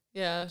something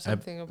Yeah,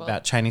 something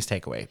about Chinese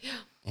takeaway.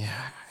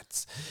 Yeah,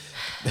 it's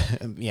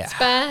yeah. It's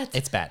bad.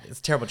 It's bad. It's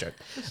a terrible joke.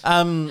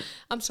 I'm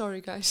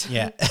sorry, guys.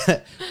 Yeah,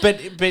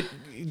 but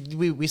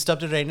we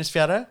stopped at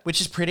Reynisfjara,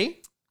 which is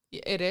pretty.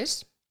 It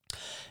is.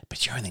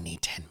 But you only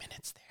need 10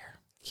 minutes there.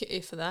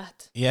 If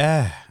that.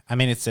 Yeah, I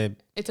mean it's a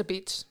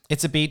beach.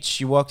 It's a beach.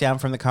 You walk down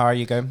from the car.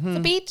 You go. The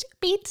beach.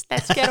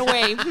 Let's get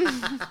away.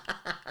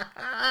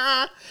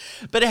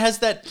 But it has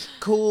that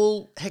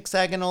cool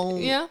hexagonal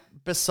Yeah.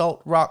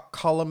 basalt rock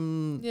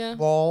column Yeah.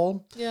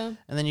 wall. Yeah.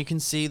 And then you can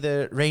see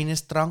the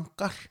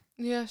Reynisdrankar,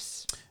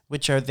 Yes.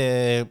 which are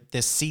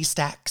the sea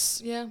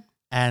stacks. Yeah.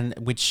 And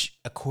which,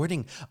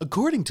 according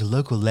to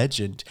local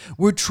legend,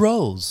 were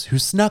trolls who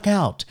snuck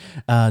out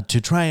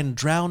to try and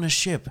drown a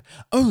ship,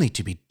 only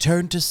to be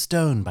turned to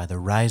stone by the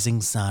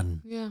rising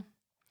sun. Yeah.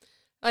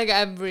 Like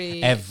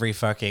every Every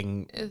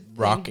fucking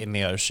rock in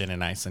the ocean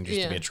in Iceland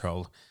used to be a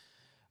troll.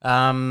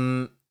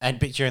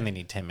 But you only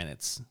need 10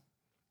 minutes.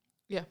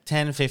 Yeah.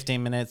 10,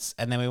 15 minutes.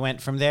 And then we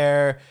went from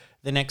there.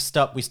 The next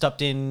stop, we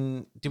stopped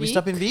in... Did we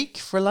stop in Vik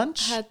for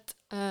lunch? had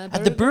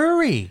At the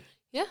brewery.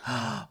 Yeah.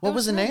 What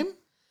was the name?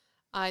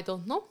 I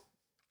don't know.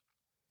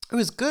 It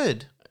was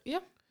good. Yeah.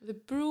 The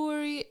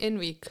brewery in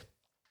Vik.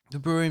 The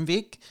brewery in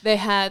Vik. They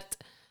had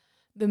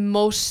the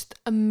most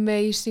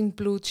amazing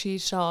blue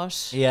cheese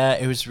sauce. Yeah,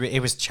 it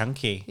was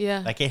chunky.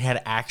 Yeah. Like it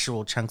had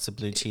actual chunks of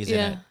blue cheese in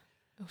it.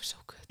 It was so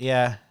good.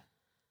 Yeah.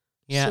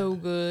 Yeah. So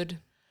good.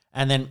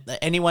 And then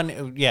we're going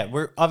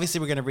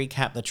to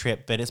recap the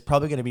trip, but it's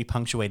probably going to be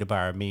punctuated by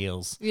our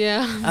meals.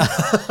 Yeah.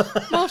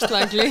 Most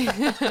likely.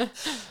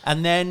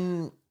 And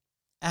then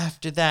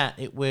after that,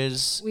 it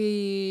was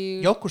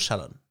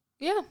Jökulsárlón.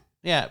 Yeah.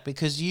 Yeah,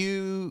 because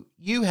you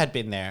had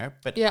been there,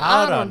 but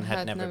Yeah, Aron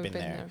had never been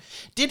there.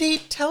 Did he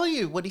tell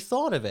you what he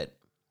thought of it?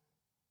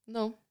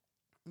 No.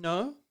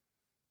 No?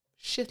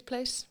 Shit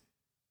place.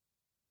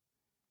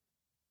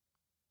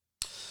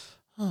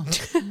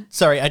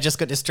 Sorry, I just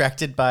got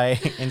distracted by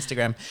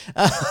Instagram.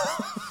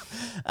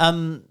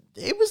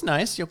 It was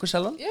nice,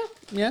 Yokosuka.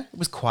 Yeah, it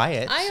was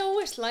quiet. I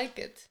always like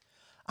it.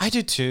 I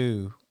do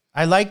too.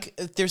 I like,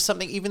 there's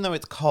something, even though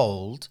it's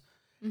cold,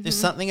 there's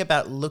something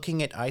about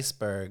looking at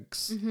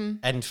icebergs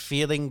and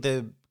feeling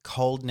the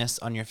coldness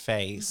on your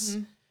face.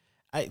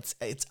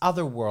 It's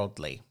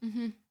otherworldly.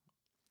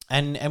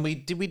 And we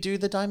do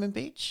the Diamond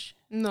Beach?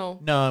 No.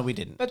 No, we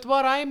didn't. But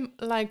what I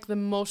like the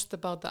most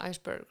about the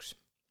icebergs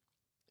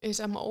is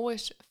I'm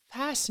always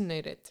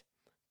fascinated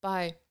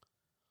by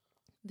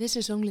this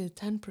is only the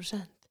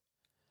 10%.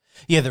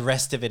 Yeah, the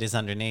rest of it is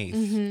underneath.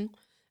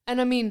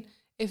 And I mean,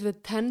 if the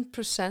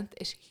 10%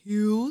 is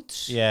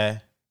huge, Yeah.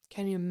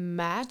 can you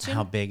imagine?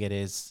 How big it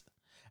is.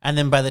 And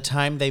then by the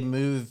time they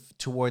move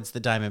towards the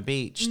Diamond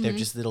Beach, they're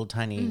just little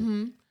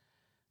tiny,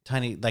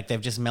 like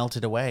they've just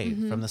melted away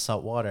from the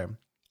salt water.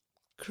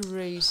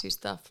 Crazy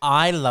stuff.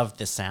 I love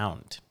the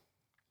sound.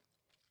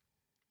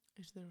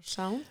 Is there a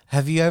sound?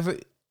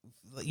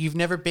 You've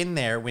never been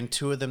there when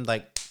two of them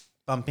like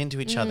bump into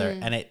each other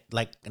and it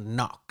like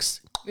knocks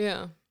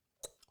Yeah.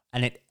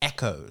 and it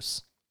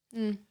echoes.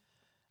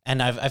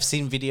 And I've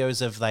seen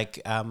videos of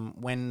like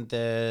when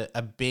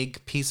a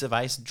big piece of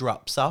ice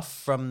drops off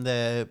from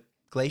the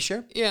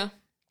glacier. Yeah.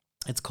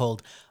 It's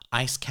called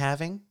ice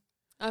calving.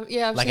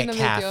 Yeah, I've Like seen a a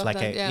calf, video of like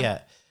that. yeah.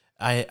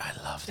 I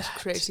love that.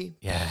 It's crazy.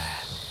 Yeah.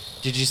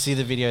 Did you see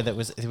the video it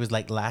was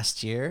like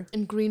last year?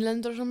 In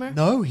Greenland or somewhere?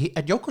 No,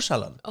 at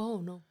Yokosuka. Oh,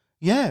 no.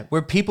 Yeah,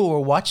 where people were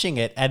watching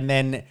it and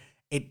then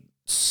it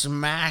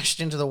smashed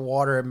into the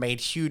water and made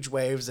huge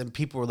waves and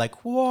people were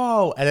like,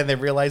 whoa. And then they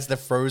realized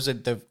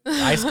the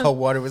ice cold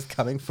water was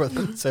coming for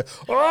them. So,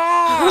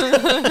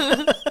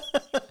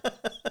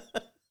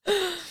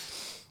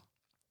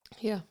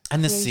 Yeah.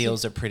 and the crazy.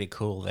 seals are pretty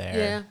cool there.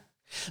 Yeah.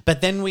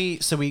 But then we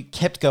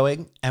kept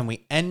going and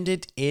we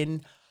ended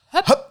in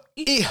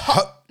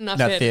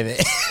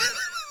Nafiri.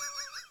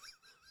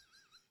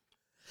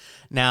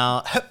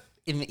 Now,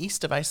 in the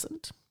east of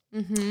Iceland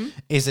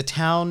is a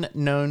town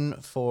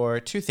known for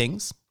two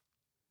things.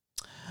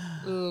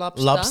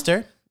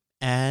 Lobster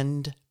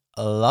and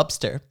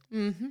lobster.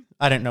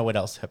 I don't know what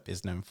else Hup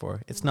is known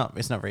for. It's not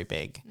very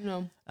big.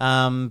 No.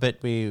 But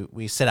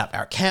we set up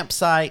our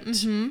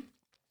campsite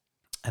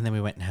and then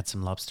we went and had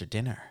some lobster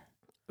dinner.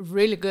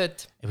 Really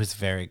good. It was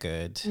very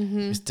good.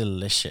 It was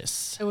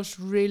delicious. It was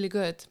really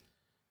good.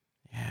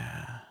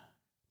 Yeah.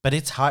 But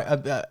it's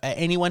hard.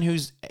 Anyone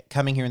who's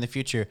coming here in the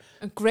future,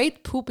 A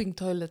great pooping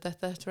toilet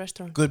at that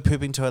restaurant. good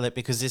pooping toilet,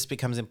 because this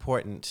becomes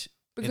important.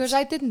 Because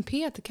I didn't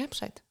pee at the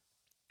campsite.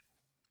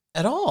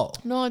 At all.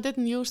 No, I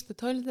didn't use the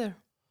toilet there.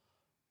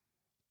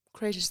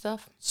 Crazy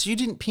stuff. So you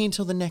didn't pee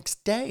until the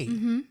next day.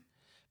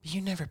 But you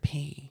never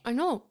pee. I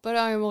know, but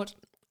I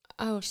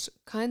was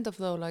kind of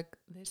though like,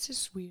 this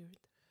is weird.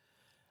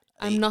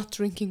 I'm not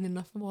drinking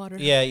enough water.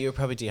 Yeah, you were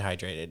probably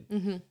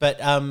dehydrated. But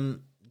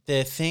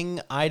the thing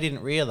I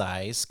didn't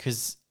realize,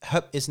 because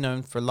Hup is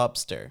known for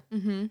lobster,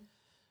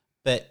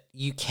 but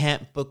you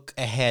can't book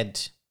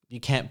ahead. You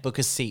can't book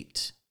a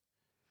seat.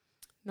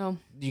 No.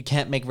 You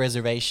can't make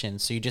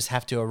reservations. So you just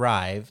have to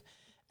arrive.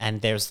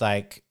 And they're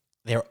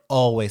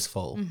always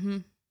full.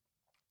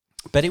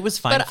 But it was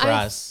fine But for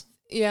us.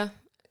 Yeah.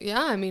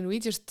 Yeah, I mean, we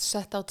just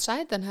sat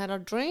outside and had our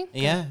drink.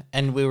 Yeah.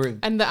 And we were...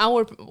 And the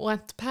hour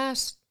went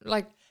past,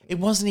 like... It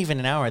wasn't even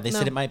an hour. They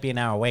said No. it might be an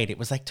hour wait. It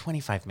was like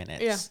 25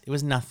 minutes. Yeah. It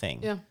was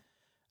nothing. Yeah.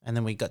 And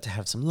then we got to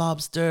have some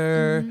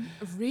lobster.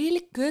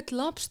 Really good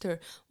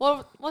lobster.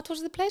 Well, what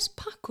was the place?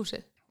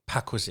 Pakhuset.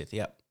 Pakhuset,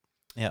 yep.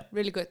 Yeah.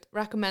 Really good.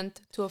 Recommend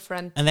to a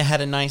friend. And they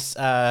had a nice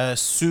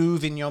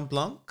Sauvignon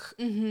Blanc.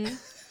 It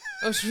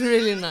was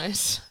really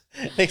nice.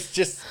 They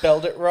just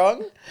spelled it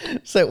wrong.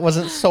 So it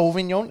wasn't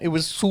Sauvignon, it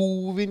was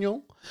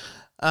Sauvignon.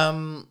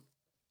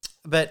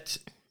 But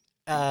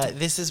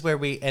this is where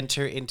we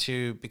enter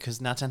into,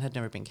 because Nathan had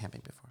never been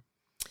camping before.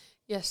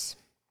 Yes.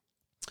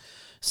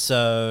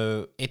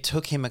 So it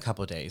took him a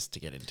couple of days to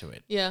get into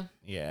it. Yeah.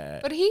 Yeah.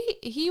 But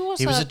he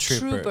was a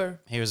trooper.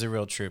 He was a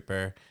real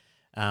trooper.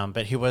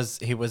 But he was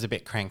a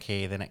bit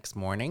cranky the next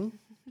morning.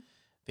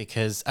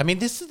 Because, I mean,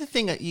 this is the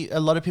thing that a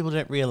lot of people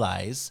don't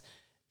realize,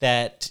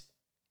 that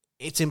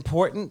it's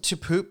important to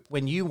poop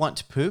when you want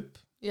to poop.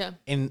 Yeah.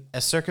 In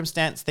a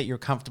circumstance that you're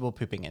comfortable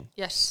pooping in.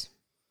 Yes.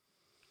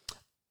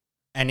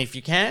 And if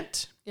you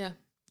can't, Yeah.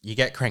 you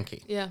get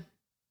cranky. Yeah.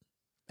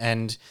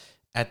 And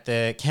at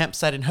the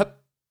campsite in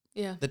Hup,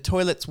 Yeah. the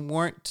toilets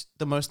weren't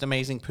the most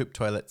amazing poop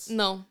toilets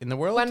No. in the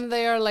world. When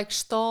they are like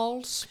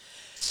stalls.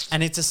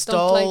 And it's a Don't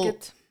stall like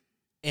it.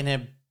 in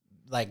a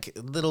like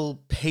little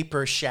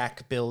paper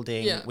shack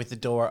building with the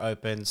door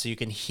open so you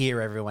can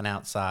hear everyone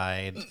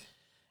outside.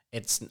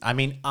 I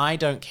mean, I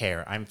don't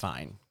care. I'm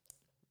fine.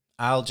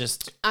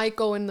 I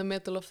go in the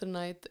middle of the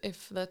night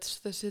if that's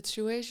the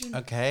situation.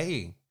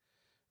 Okay.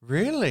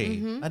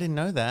 Really? I didn't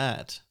know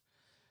that.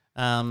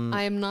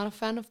 I am not a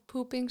fan of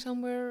pooping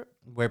somewhere.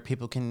 Where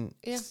people can...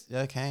 Yeah.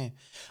 Okay.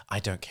 I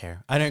don't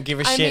care. I don't give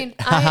a I shit. mean,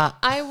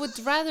 I would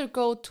rather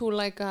go to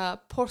like a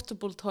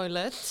portable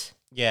toilet.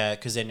 Yeah,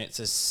 because then it's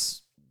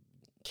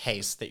a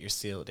case that you're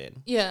sealed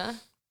in. Yeah.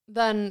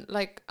 than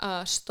like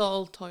a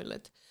stall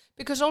toilet.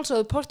 Because also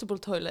the portable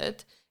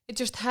toilet, it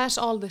just has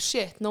all the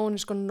shit. No one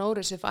is going to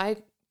notice if I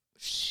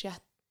shit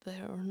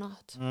there or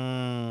not.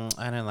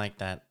 I don't like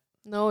that.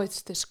 No,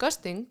 it's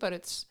disgusting, but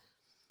it's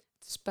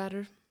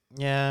better.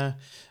 Yeah,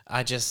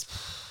 I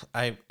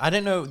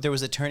don't know. There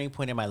was a turning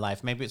point in my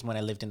life. Maybe it's when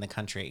I lived in the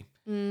country,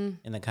 in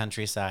the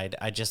countryside.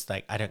 I just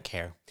like, I don't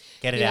care.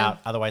 Get it out.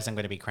 Otherwise, I'm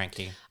going to be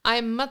cranky.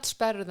 I'm much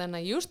better than I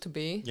used to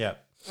be. Yeah.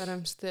 But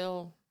I'm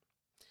still...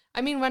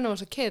 I mean, when I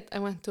was a kid, I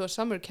went to a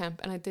summer camp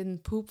and I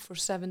didn't poop for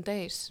 7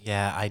 days.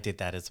 Yeah, I did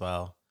that as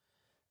well.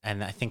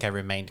 And I think I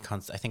remained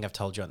I think I've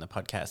told you on the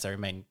podcast, I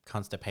remained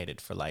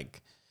constipated for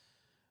like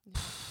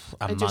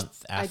a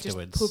month afterwards. I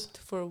just pooped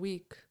for a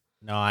week.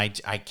 No, I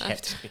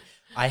kept...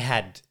 I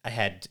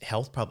had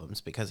health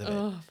problems because of it.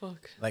 Oh,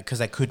 fuck. Like,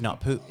 because I could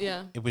not poop.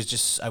 Yeah. It was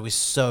just, I was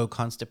so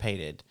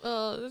constipated.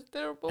 Oh, that's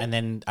terrible. And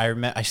then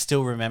I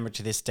still remember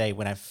to this day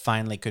when I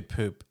finally could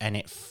poop and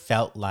it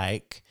felt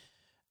like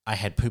I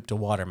had pooped a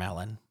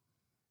watermelon.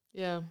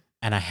 Yeah.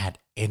 And I had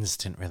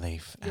instant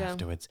relief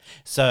afterwards.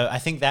 So I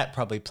think that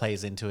probably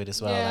plays into it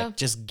as well. Yeah. Like,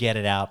 just get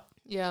it out.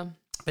 Yeah.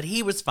 But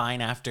he was fine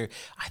after,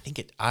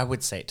 I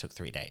would say it took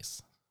 3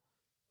 days.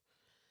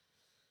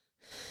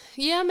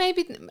 Yeah,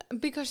 maybe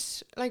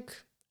because like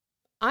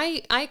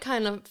I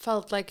kind of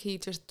felt like he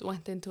just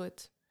went into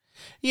it.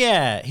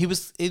 Yeah,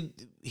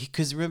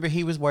 because remember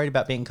he was worried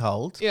about being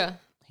cold. Yeah.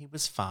 He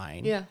was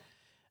fine. Yeah.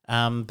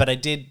 But I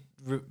did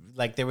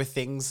like there were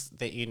things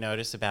that you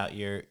notice about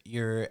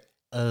your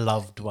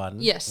loved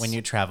one when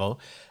you travel.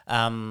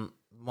 One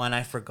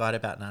I forgot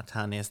about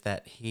Nathan is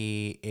that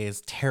he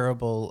is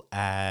terrible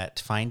at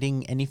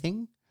finding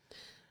anything.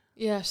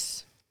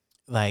 Yes.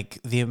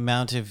 Like the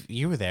amount of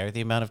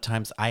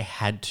times I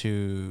had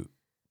to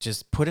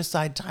just put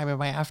aside time in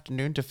my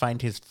afternoon to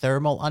find his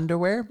thermal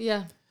underwear.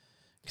 Yeah.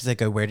 Because I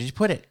go, where did you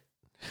put it?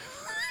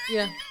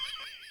 Yeah.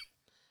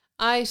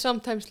 I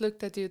sometimes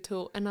looked at you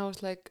too and I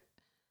was like,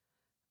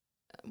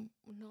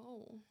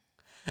 no.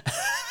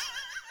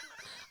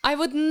 I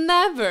would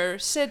never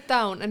sit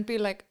down and be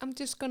like, I'm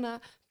just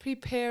gonna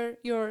prepare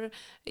your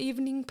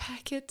evening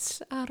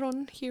packets,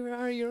 Aaron. Here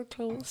are your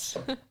clothes.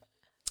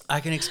 I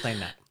can explain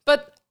that.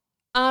 But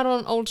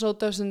Aaron also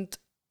doesn't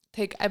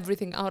take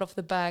everything out of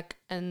the bag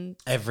and...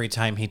 Every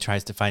time he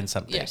tries to find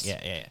something. Yes.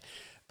 Yeah.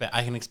 But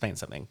I can explain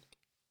something.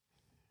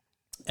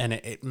 And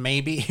it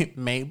maybe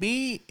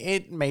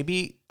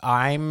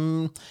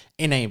I'm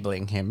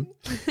enabling him.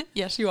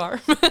 Yes, you are.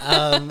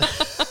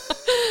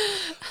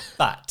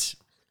 But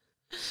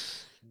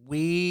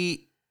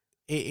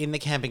in the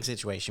camping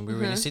situation, we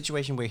were in a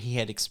situation where he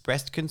had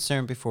expressed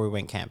concern before we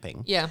went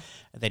camping. Yeah.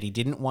 That he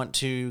didn't want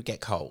to get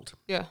cold.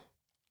 Yeah.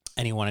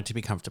 And he wanted to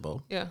be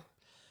comfortable. Yeah.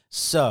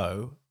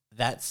 So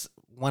that's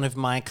one of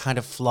my kind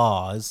of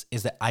flaws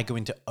is that I go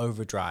into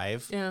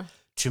overdrive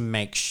to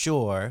make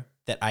sure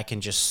that I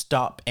can just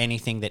stop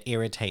anything that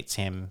irritates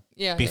him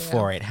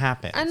before it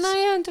happens. And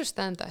I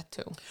understand that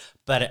too.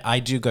 But I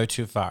do go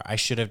too far. I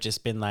should have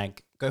just been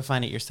like, go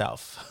find it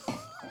yourself.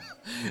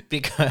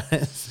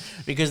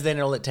 because then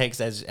all it takes,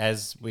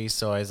 as we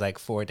saw, is like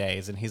 4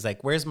 days. And he's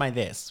like, where's my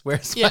this?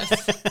 Where's my...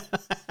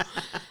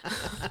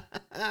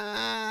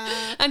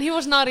 And he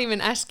was not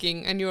even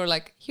asking, and you were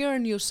like, here are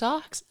new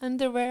socks,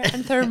 underwear,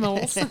 and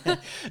thermals.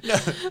 No,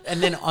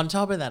 and then on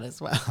top of that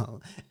as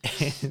well,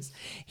 is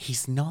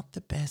he's not the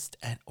best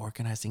at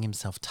organizing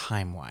himself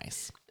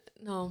time-wise.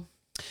 No.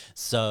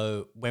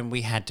 So when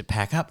we had to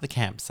pack up the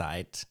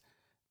campsite,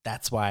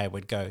 that's why I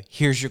would go,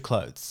 here's your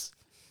clothes.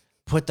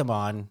 Put them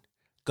on.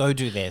 Go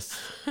do this.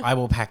 I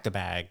will pack the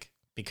bag,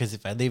 because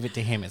if I leave it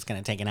to him, it's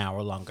going to take an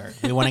hour longer.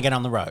 We want to get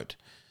on the road.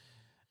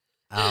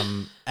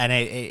 And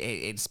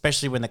it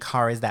especially when the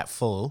car is that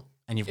full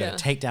and you've got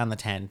to take down the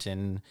tent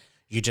and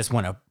you just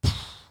want to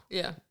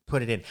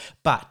put it in.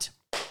 But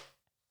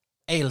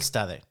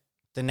Eilstaðir,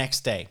 the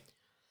next day.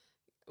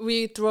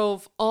 We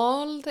drove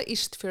all the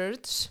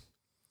Eastfjords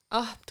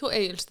up to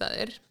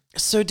Eilstaðir.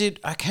 So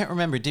I can't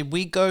remember, did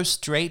we go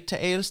straight to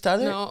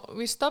Eilstaðir? No,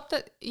 we stopped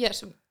at,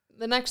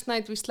 the next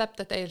night we slept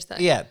at Eilstaðir.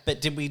 Yeah,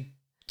 but did we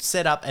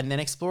set up and then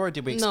explore, or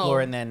did we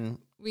explore and then?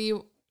 We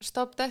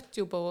stopped at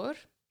Djúpivogur.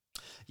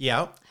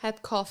 Yeah.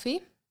 Had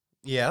coffee.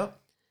 Yeah.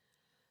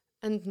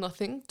 And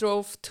nothing.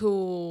 Drove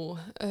to...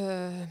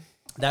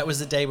 that was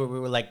the day where we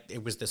were like,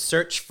 it was the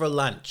search for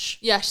lunch.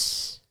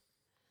 Yes.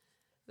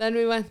 Then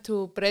we went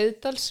to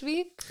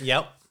Breiðdalsvík.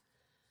 Yep.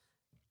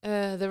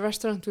 The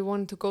restaurant we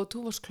wanted to go to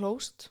was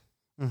closed.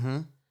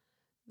 Mm-hmm.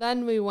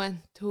 Then we went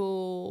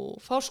to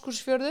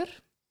Fáskursfjörður.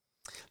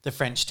 The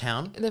French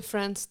town. The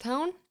French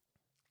town.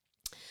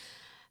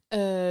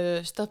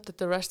 Stopped at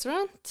the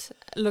restaurant,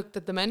 looked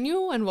at the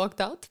menu and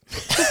walked out.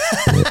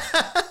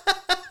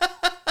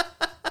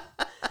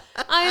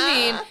 I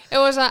mean, it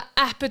was an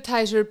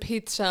appetizer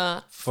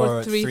pizza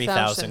for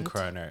 3,000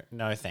 kroner.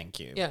 No,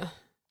 thank you. Yeah.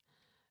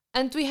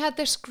 And we had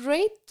this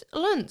great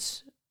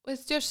lunch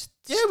with just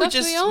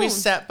stuff we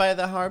sat by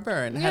the harbor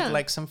and had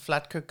like some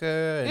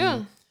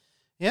flatkökur.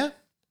 Yeah.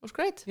 It was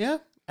great. Yeah.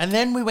 And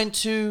then we went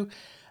to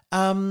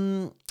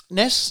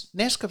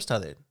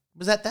Neskaupstaðir.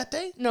 Was that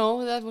day?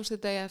 No, that was the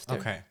day after.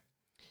 Okay.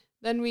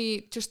 Then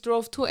we just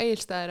drove to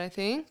Egilsstaðir, I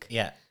think.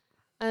 Yeah.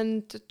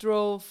 And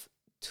drove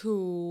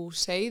to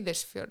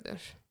Seyðisfjörður.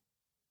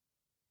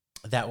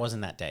 That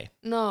wasn't that day.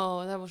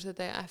 No, that was the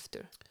day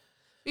after.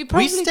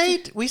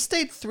 We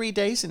stayed 3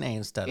 days in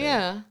Egilsstaðir.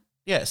 Yeah.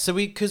 Yeah, so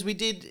we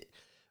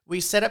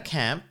set up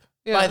camp.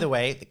 Yeah. By the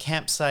way, the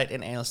campsite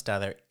in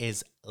Egilsstaðir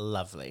is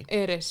lovely.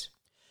 It is.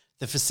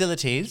 The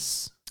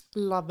facilities,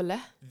 Lovely.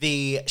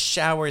 the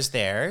showers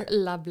there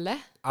Lovely.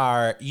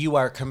 you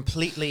are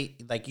completely,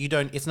 like,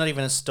 it's not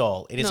even a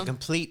stall. It is No. a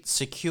complete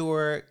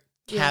secure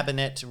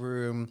cabinet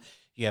room.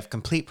 You have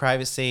complete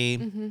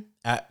privacy.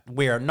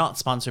 We are not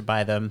sponsored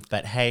by them,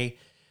 but hey,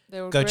 They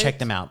were go great. check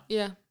them out.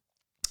 Yeah.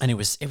 And it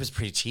was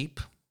pretty cheap.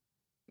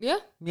 Yeah.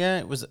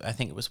 Yeah, I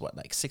think it was what,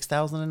 like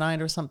 6,000 a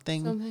night or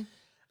something.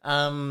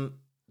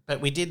 But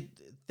we did.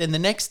 Then the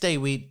next day,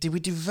 did we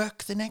do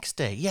Vök the next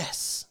day?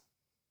 Yes.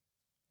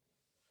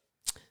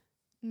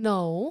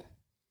 No.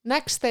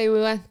 Next day we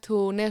went to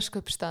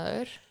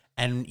Neskaupstaður.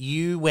 And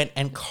you went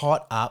and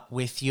caught up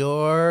with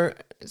your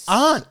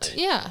aunt.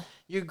 Yeah.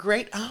 Your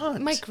great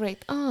aunt. My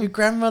great Your aunt.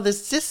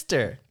 grandmother's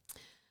sister.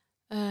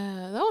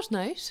 That was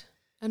nice.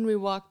 And we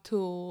walked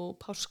to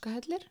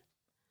Páskahellir.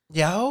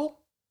 Yo,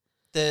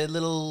 the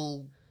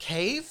little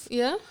cave.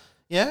 Yeah.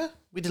 Yeah,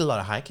 we did a lot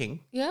of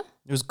hiking. Yeah.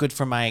 It was good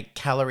for my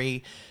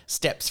calorie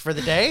steps for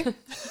the day.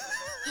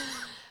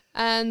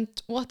 And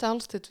what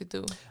else did we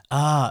do?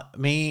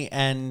 Me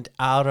and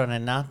Aaron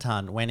and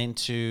Nathan went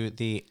into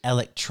the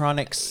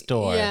electronics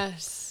store.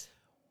 Yes.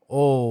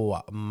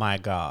 Oh my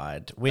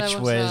God. Which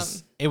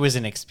was it was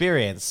an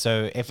experience.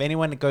 So if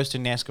anyone goes to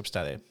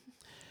Neskaupstaður,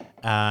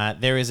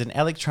 there is an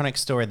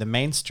electronics store in the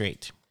main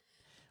street.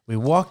 We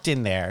walked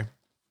in there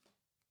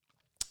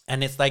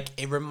and it's like,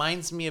 it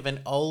reminds me of an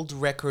old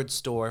record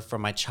store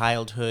from my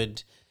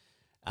childhood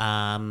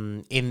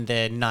in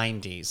the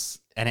 90s.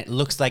 And it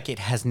looks like it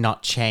has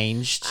not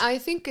changed. I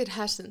think it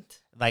hasn't.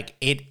 Like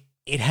it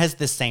has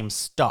the same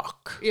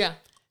stock. Yeah.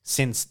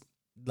 Since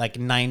like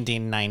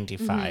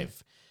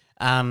 1995.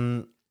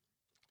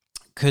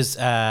 Because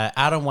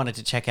Adam wanted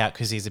to check out,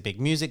 because he's a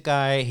big music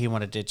guy, he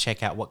wanted to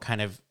check out what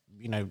kind of,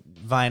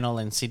 vinyl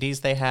and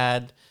CDs they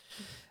had.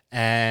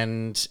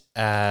 And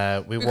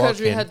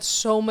we had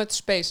so much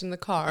space in the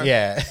car.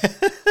 Yeah.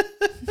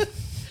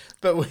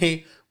 But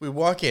we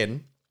walk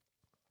in.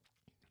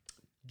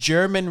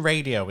 German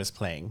radio is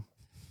playing.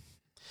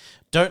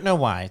 Don't know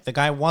why. The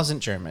guy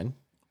wasn't German.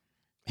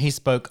 He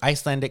spoke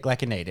Icelandic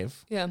like a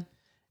native. Yeah.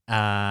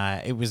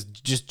 It was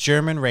just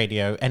German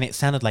radio, and it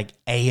sounded like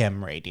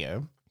AM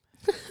radio.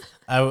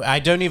 I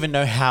don't even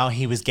know how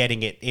he was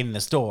getting it in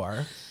the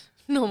store.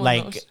 No one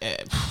knows.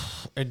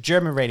 A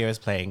German radio is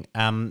playing.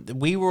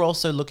 We were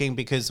also looking,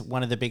 because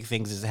one of the big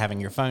things is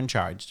having your phone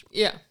charged.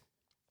 Yeah.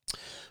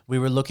 We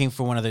were looking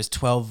for one of those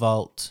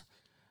 12-volt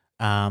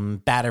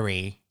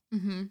battery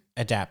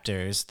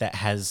adapters that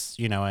has,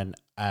 an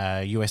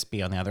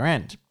USB on the other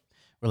end.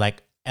 We're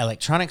like,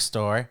 electronics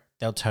store,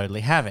 they'll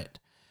totally have it.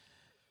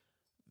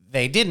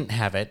 They didn't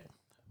have it.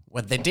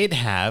 What they did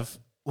have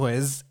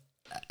was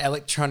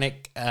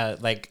electronic,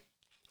 adapters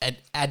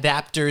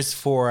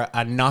for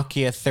a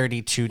Nokia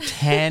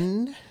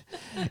 3210.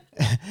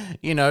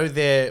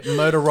 The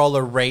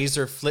Motorola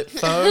Razr flip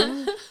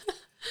phone.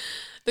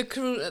 The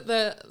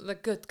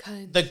good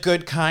kind. The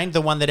good kind,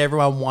 the one that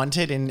everyone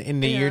wanted in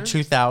the year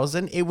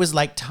 2000. It was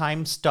like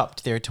time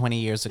stopped there 20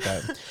 years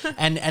ago.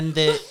 and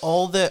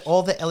all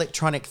the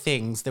electronic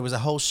things, there was a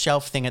whole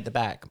shelf thing at the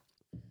back.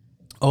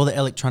 All the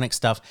electronic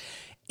stuff.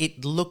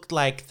 It looked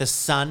like the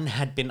sun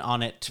had been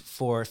on it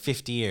for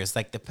 50 years.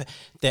 Like the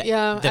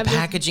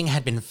packaging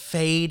had been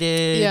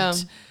faded. Yeah.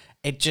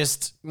 It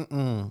just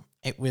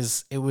it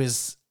was I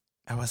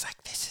was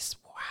like, this is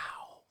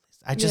wow.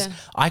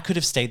 I could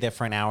have stayed there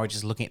for an hour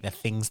just looking at the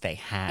things they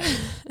had.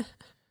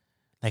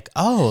 Like,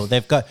 oh,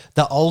 they've got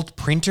the old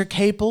printer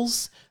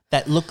cables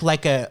that look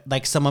like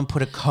someone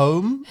put a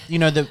comb,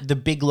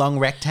 the big long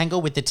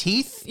rectangle with the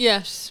teeth.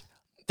 Yes.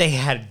 They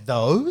had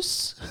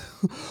those?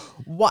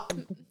 What?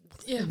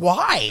 Yeah.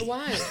 Why?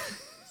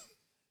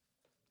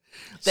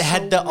 They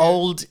had the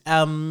old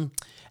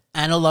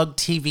analog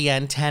TV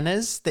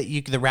antennas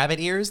the rabbit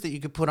ears that you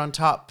could put on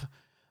top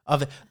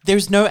of it.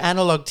 There's no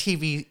analog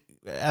TV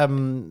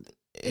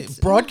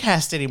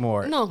broadcast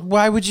anymore. No.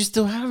 Why would you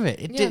still have it?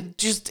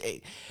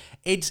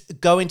 If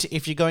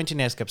you're going to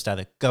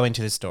Neskaupstaður, go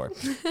into the store.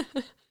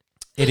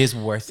 It is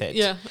worth it.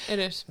 Yeah, it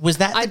is.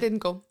 I didn't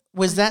go.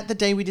 Was that the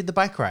day we did the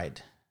bike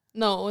ride?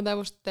 No, that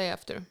was the day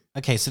after.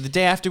 Okay, so the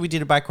day after we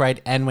did a bike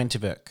ride and went to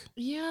Vök.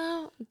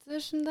 Yeah,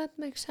 doesn't that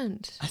make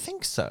sense? I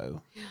think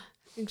so. Yeah,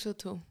 I think so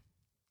too.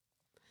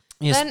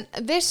 Yes. Then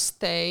this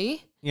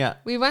day,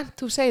 we went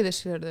to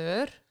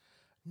Seyðisfjörður.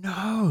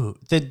 No,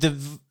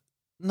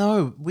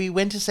 no, we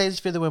went to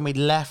Seyðisfjörður when we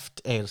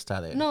left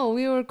Egilsstaðir. No,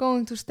 we were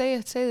going to stay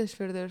at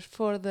Seyðisfjörður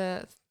for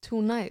the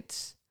 2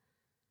 nights.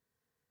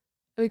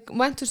 We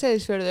went to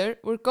Seyðisfjörður.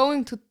 We're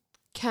going to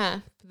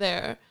camp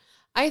there.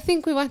 I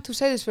think we went to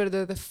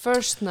Seyðisfjörður the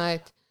first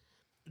night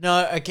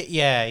No, okay,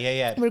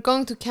 yeah. We're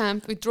going to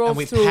camp. We drove And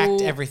we through.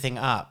 packed everything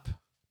up.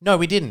 No,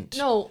 we didn't.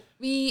 No,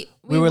 we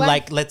We were went,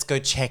 like, let's go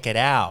check it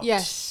out.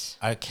 yes,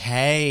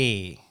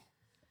 Okay.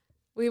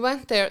 we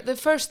went there the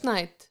first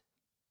night.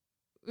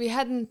 We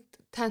hadn't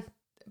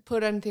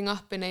put anything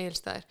up in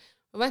Egilsstaðir.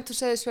 We went to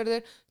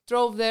Seyðisfjörður,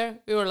 drove there.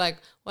 We were like,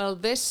 well,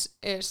 this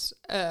is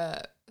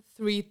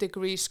 3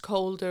 degrees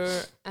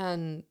colder,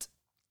 and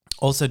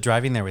Also,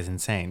 driving there was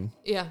insane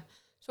yeah.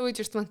 So we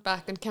just went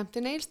back and camped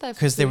in Egilsstaðir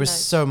because there was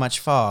nights. so much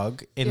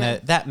fog in Yeah.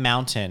 that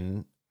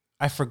mountain.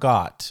 I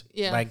forgot.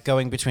 Yeah. Like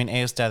going between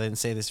Eostad and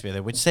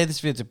Seyðisfjörður, which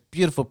Seyðisfjörður is a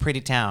beautiful, pretty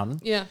town.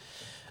 Yeah.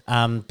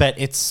 But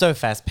it's so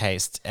fast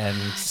paced and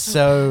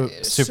so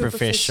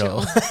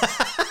superficial.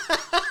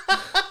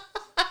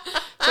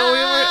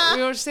 So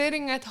we were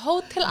sitting at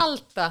Hotel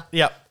Alta.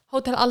 Yep.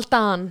 Hotel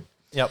Altan.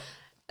 Yep.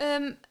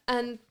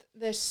 And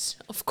this,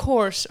 of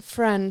course,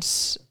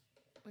 friends.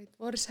 Wait,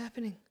 what is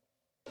happening?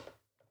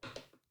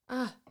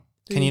 Do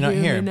Can you not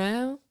hear? me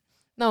now?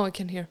 No, I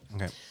can hear.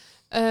 Okay.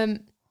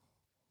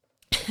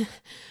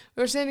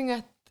 We were sitting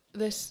at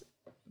this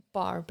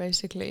bar,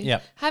 basically,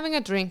 Yep. having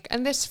a drink,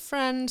 and this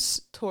French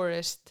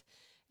tourist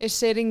is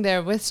sitting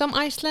there with some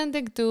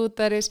Icelandic dude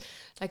that is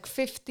like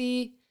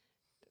 50.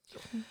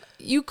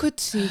 You could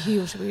see he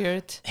was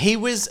weird. He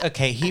was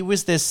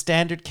the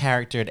standard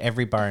character at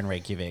every bar in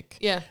Reykjavik.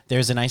 Yeah.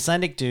 There's an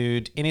Icelandic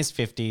dude in his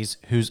 50s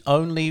whose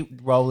only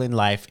role in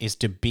life is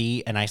to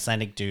be an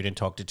Icelandic dude and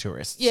talk to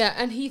tourists. Yeah,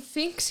 and he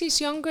thinks he's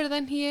younger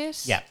than he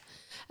is. Yeah.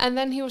 And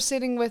then he was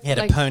sitting with He had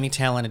like, a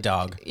ponytail and a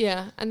dog.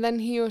 yeah, and then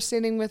he was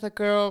sitting with a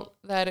girl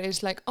that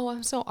is like, oh,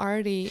 I'm so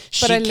arty,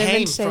 but I live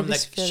in She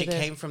Seyðisfjörður.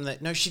 came from the...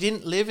 No, she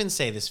didn't live in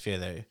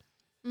Seyðisfjörður.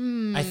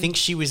 I think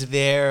she was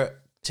there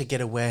to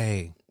get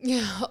away.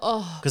 Yeah,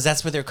 oh. Because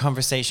that's what their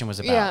conversation was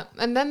about. Yeah,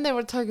 and then they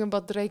were talking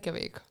about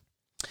Reykjavik.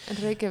 And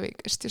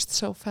Reykjavik is just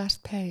so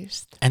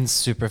fast-paced. And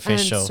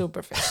superficial. And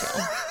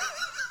superficial.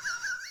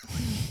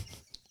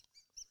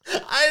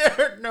 I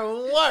don't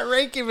know what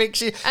Reykjavik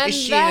is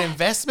she an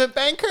investment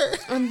banker?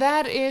 And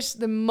that is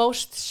the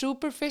most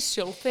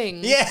superficial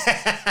thing Yeah.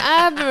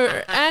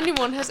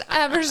 anyone has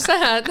ever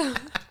said.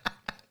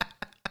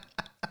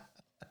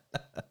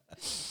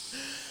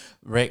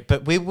 Right,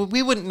 but we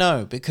wouldn't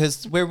know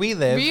because where we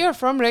live, We are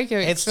from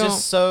Reykjavik. it's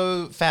just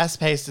so fast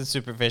paced and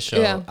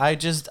superficial. Yeah.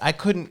 I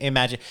couldn't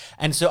imagine.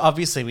 And so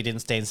obviously we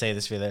didn't stay and say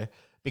this further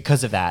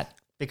because of that.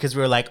 Because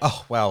we were like,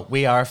 oh well,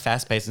 we are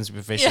fast paced and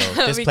superficial.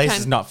 Yeah, this we place can't-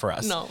 is not for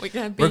us. No, we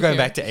can't be We're going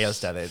here. back to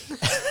Eostad.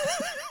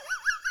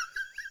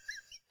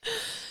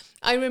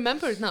 I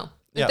remember it now.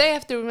 The Yeah. day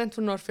after we went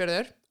to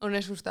Norðfjörður og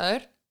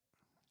Nesvíkstaður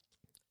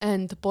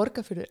and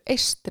Borgarfjörður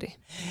Eystri,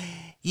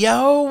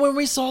 Yo, when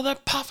we saw the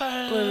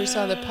puffins. where we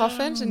saw the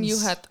puffins and you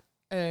had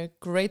a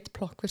great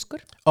plokkfiskur.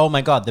 Oh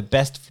my god, the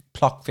best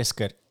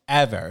plockfisker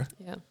ever.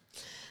 Yeah.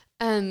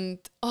 And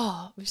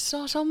we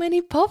saw so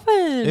many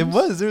puffins. It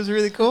was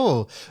really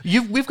cool.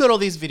 We've got all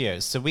these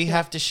videos, so we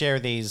have to share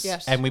these,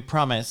 Yes. and we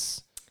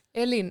promise.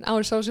 Eileen,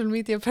 our social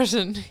media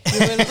person, you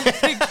will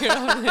take care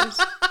of this.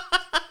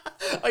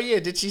 Oh yeah,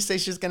 did she say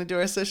she's going to do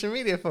our social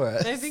media for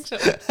us? I think so.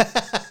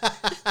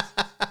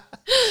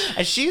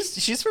 And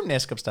she's from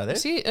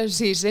Neskopstad.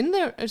 She's in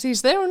there.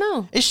 She's there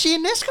now. Is she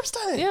in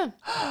Neskopstad? Yeah.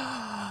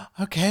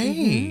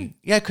 Okay.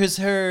 Yeah, because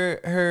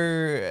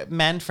her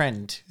man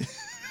friend.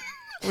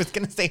 I was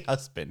going to say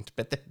husband,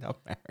 but they're not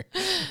married.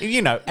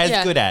 You know, as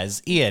Yeah. good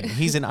as Ian.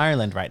 He's in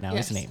Ireland right now,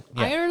 Yes. isn't he?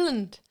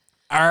 Ireland.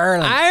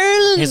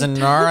 Ireland. He's in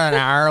Northern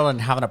Ireland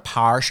having a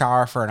power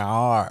shower for an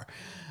hour.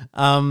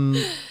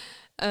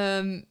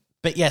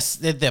 But yes,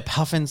 the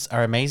puffins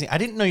are amazing. I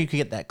didn't know you could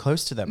get that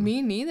close to them.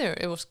 Me neither.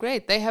 It was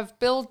great. They have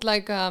built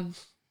like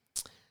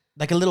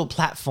Like a little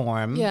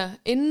platform.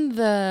 in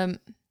the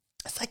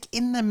It's like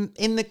in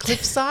the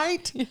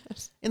cliffside,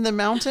 yes. in the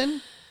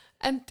mountain.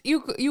 And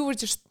you were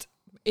just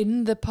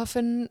in the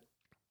puffin.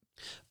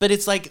 But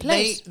it's like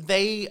Place.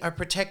 they are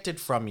protected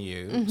from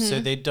you, so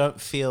they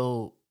don't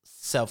feel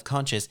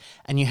self-conscious.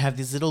 And you have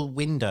these little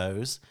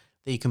windows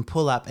that you can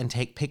pull up and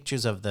take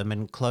pictures of them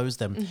and close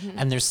them.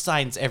 And there's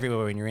signs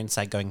everywhere when you're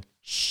inside going,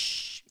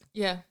 shh,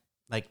 Yeah.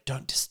 like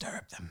don't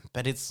disturb them.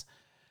 But it's,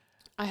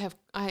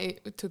 I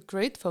took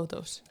great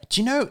photos.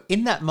 do you know,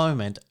 in that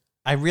moment,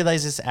 I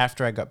realized this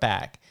after I got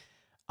back,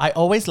 I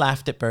always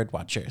laughed at bird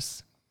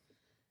watchers,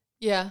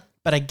 Yeah.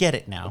 but I get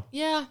it now.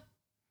 Yeah.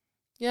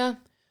 Yeah.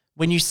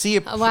 When you see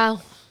a,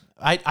 Wow.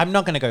 I'm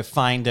not going to go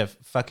find a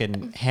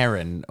fucking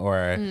heron or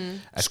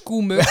a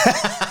Skúmu.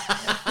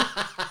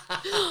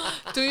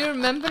 Do you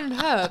remember in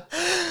Hub?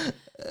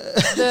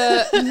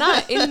 The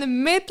night in the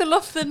middle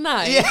of the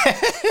night,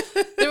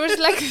 there was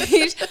like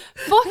these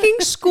fucking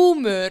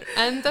skúmur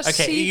and a Okay,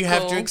 seagull. you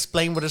have to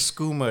explain what a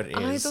skúmur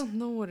is. I don't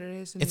know what it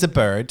is. It's a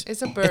bird.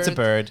 It's a bird. It's a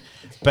bird.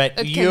 But It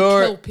can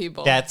your kill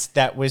people.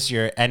 that was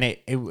your and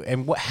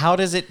how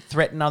does it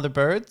threaten other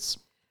birds?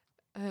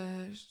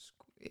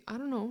 I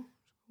don't know.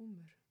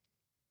 Skúmur.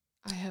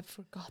 I have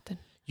forgotten.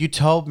 You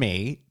told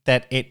me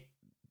that it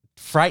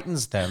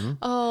frightens them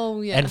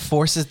Oh yeah. and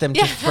forces them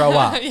to throw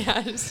up.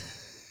 Yes.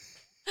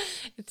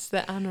 It's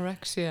the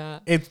anorexia.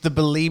 It's the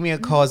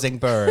bulimia causing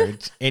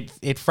bird.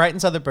 It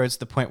frightens other birds to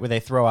the point where they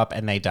throw up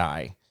and they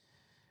die.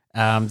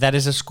 That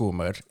is a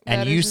skomer.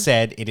 And you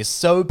said it is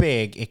so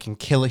big it can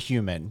kill a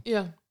human.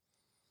 Yeah.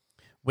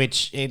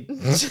 Which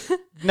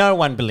no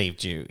one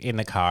believed you in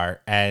the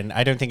car, and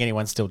I don't think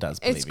anyone still does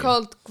believe It's you.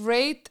 called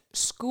great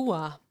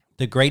skua.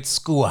 The great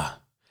skua,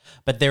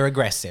 but they're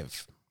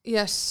aggressive.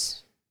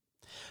 Yes.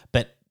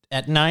 But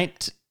at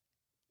night,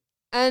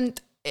 and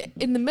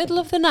in the middle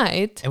of the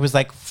night, it was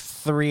like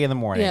 3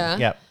 a.m. Yeah.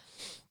 Yep.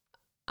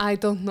 I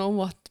don't know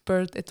what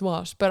bird it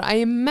was, but I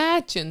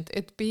imagined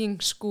it being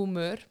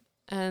skúmur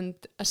and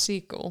a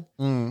seagull,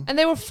 and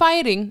they were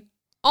fighting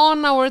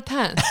on our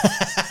tent.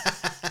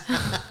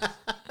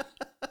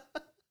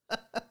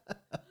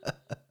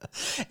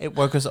 It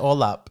woke us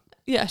all up.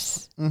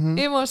 Yes,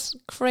 It was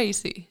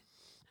crazy.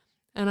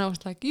 And I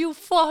was like, you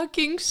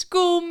fucking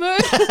skúmur.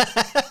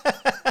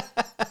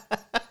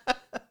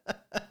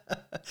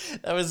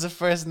 That was the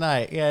first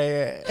night.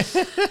 Yeah.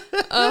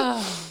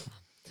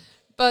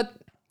 But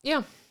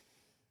yeah.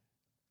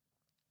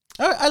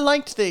 I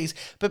liked these.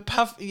 But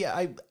Puff,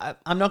 yeah,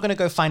 I'm not going to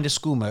go find a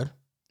skúmur.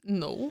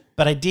 No.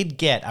 But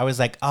I was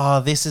like,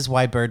 oh, this is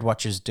why bird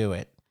watchers do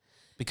it.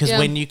 Because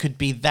when you could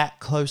be that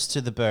close to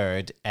the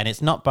bird and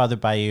it's not bothered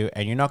by you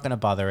and you're not going to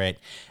bother it,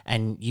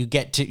 and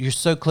you're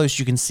so close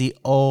you can see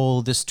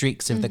all the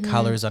streaks of the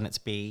colors on its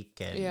beak.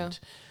 And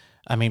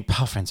I mean,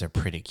 puffins are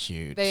pretty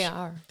cute. They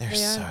are. They're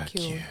so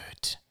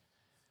cute.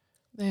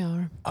 They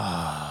are.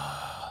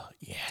 Oh,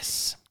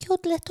 yes.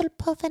 Cute little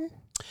puffin.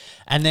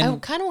 And then I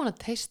kind of want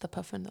to taste the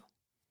puffin though.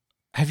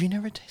 Have you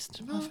never tasted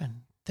a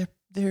puffin?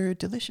 They're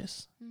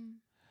delicious.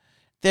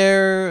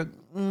 They're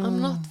I'm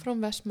not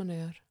from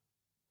Vestmannaeyjar.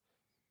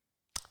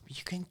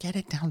 You can get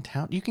it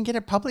downtown. You can get it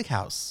at Public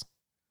House.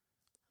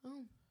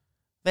 Oh.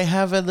 They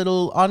have a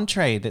little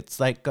entree that's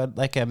like got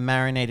like a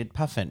marinated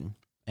puffin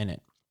in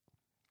it.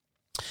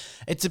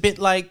 It's a bit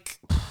like,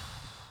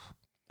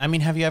 I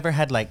mean, have you ever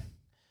had like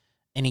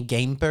any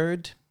game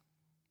bird?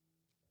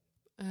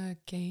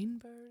 Game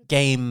bird?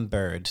 Game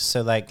bird.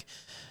 So like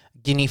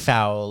guinea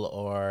fowl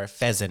or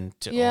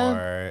pheasant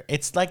or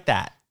it's like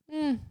that.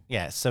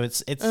 Yeah, so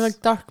it's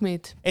like dark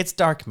meat. It's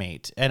dark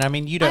meat, and I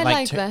mean you don't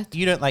that.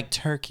 You don't like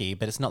turkey,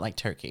 but it's not like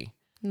turkey.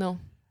 No.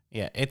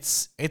 Yeah,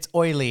 it's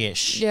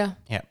oily-ish. Yeah.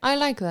 Yeah. I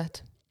like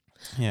that.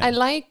 Yeah. I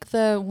like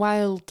the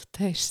wild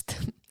taste.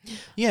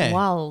 Yeah.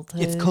 Wild.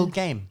 It's called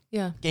game.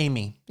 Yeah.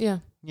 Gamey. Yeah.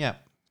 Yeah.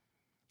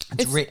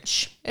 It's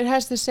rich. It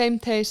has the same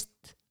taste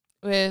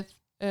with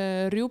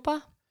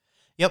rjúpa.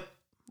 Yep.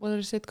 What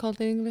is it called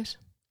in English?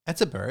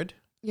 That's a bird.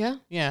 Yeah.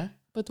 Yeah.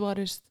 But what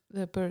is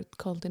the bird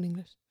called in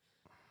English?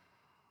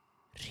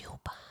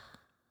 Rjúpa.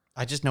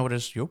 I just know it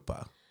as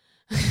rjúpa.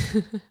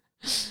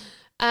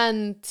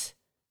 And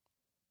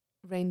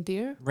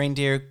reindeer.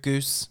 Reindeer,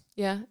 goose.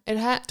 Yeah.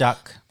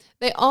 Duck.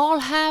 They all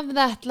have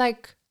that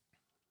like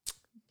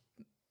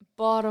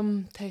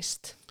bottom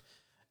taste.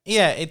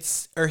 Yeah,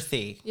 it's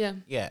earthy. Yeah.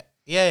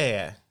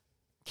 Yeah.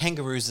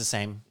 Kangaroo's the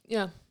same.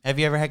 Yeah. Have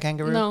you ever had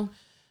kangaroo? No.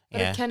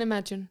 But Yeah. I can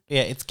imagine.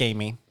 Yeah, it's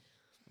gamey.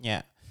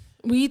 Yeah.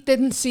 We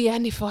didn't see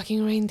any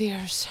fucking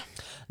reindeers.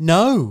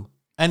 No.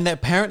 And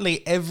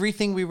apparently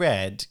everything we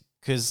read,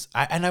 because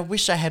I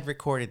wish I had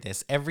recorded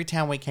this. Every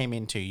town we came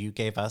into, you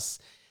gave us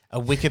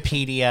a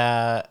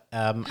Wikipedia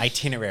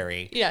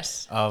itinerary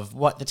Yes. of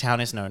what the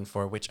town is known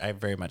for, which I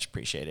very much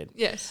appreciated.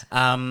 Yes.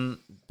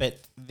 But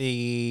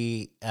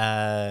the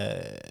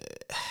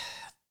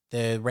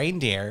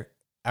reindeer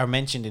are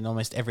mentioned in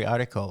almost every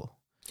article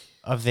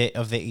of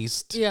the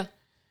East. Yeah.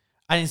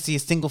 I didn't see a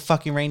single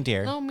fucking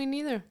reindeer. No, me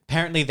neither.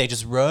 Apparently they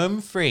just roam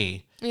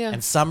free. Yeah.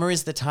 And summer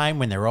is the time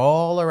when they're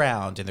all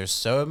around and there's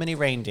so many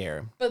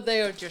reindeer. But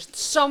they are just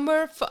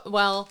summer.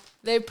 Well,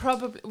 they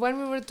probably, when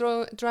we were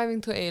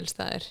driving to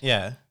Egilsstaðir,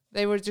 Yeah.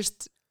 they were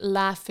just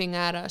laughing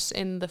at us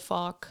in the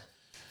fog.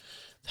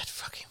 That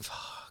fucking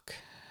fog.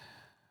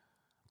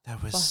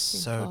 That was Fucking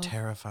so fog.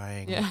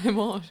 terrifying. Yeah, it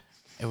was.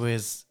 It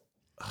was.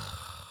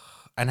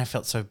 And I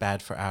felt so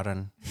bad for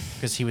Aaron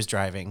because he was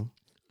driving.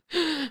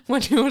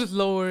 When he was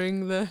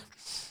lowering the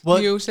Well,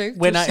 music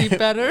when to I- see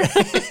better.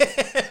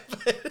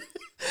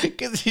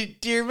 Because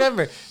do you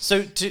remember?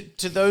 So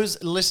to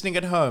those listening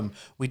at home,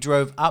 we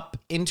drove up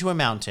into a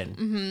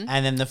mountain,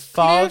 and then the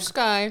fog,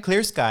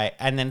 clear sky,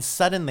 and then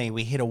suddenly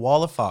we hit a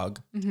wall of fog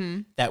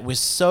that was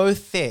so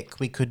thick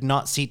we could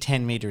not see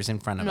 10 meters in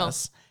front of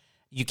us.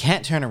 You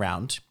can't turn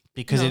around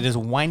because it is a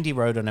windy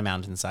road on a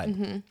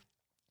mountainside.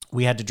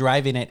 We had to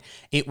drive in it.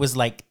 It was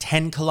like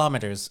 10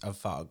 kilometers of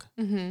fog.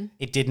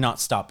 It did not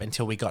stop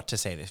until we got to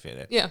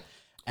Seyðisfjörður. Yeah.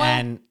 Well,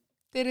 And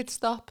did it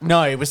stop?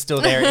 no, it was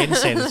still there in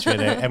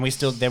Seyðisfjörður, and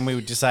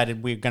we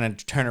decided we were going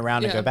to turn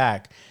around and go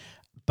back.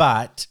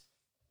 But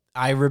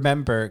I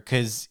remember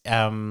because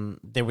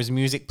there was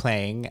music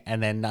playing,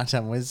 and then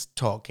Nathan was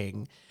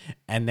talking,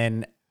 and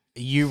then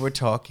you were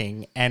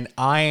talking, and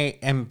I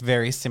am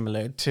very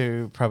similar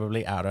to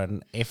probably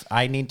Aaron. If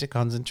I need to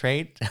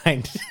concentrate,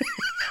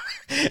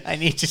 I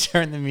need to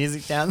turn the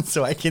music down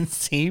so I can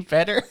see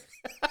better.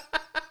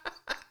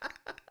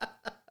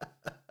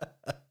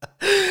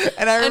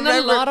 And I And a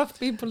remember, lot of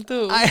people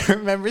do. I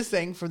remember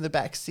saying from the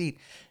back seat,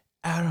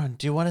 Aaron,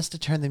 do you want us to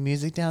turn the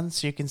music down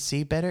so you can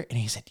see better? And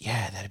he said,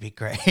 yeah, that'd be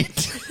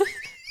great.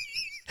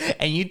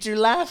 And you two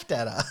laughed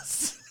at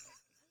us.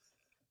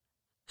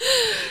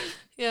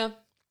 yeah.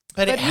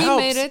 But it he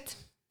helps. made it.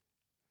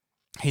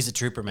 He's a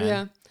trooper, man.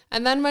 Yeah.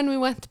 And then when we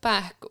went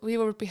back, we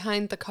were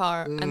behind the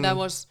car, and Mm. that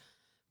was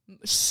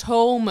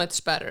so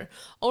much better.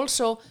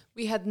 Also,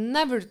 we had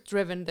never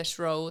driven this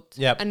road,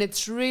 Yep. and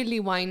it's really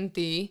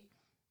windy.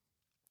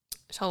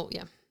 So,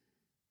 yeah.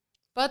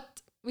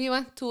 But we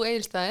went to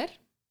Egilsstaðir,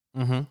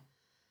 Mm-hmm.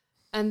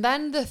 and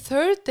then the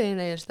third day in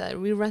Egilsstaðir,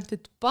 we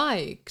rented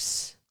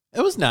bikes.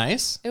 It was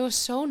nice. It was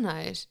so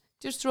nice.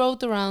 Just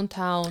rode around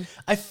town.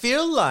 I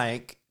feel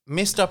like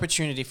missed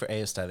opportunity for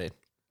Egilsstaðir.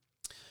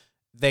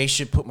 They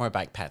should put more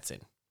bike paths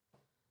in.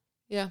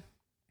 Yeah.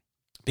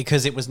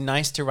 Because it was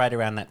nice to ride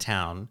around that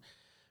town,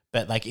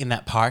 but like in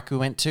that park we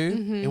went to,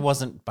 Mm-hmm. it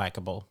wasn't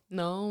bikeable.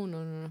 No.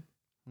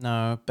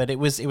 No, but it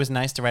was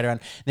nice to ride around.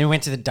 Then we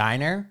went to the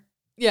diner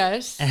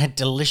Yes. and had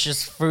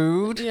delicious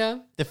food. Yeah.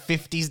 The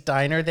 50s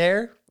diner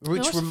there,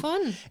 which It was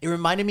fun. It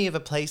reminded me of a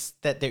place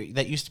that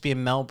used to be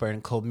in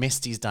Melbourne called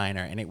Misty's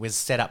Diner, and it was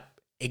set up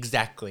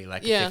exactly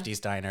like Yeah. a 50s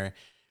diner.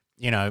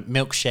 You know,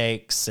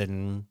 milkshakes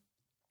and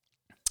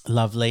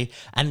lovely.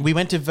 And we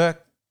went to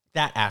Verk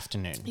that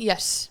afternoon.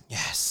 Yes.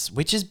 Yes,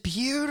 which is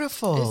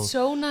beautiful. It's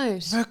so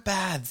nice. Verk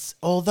baths,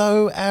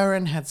 although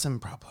Aaron had some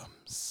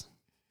problems.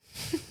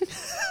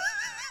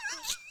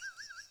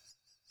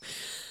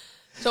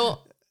 So,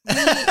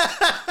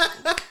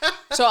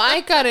 so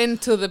I got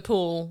into the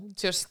pool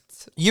just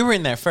You were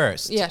in there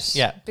first. yes,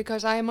 Yeah.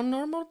 because I am a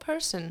normal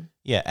person.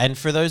 Yeah, and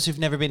for those who've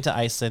never been to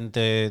Iceland,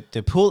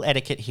 the pool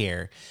etiquette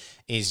here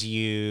is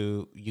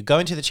you go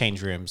into the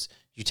change rooms,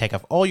 you take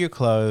off all your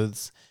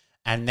clothes,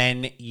 and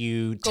then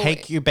you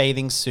take your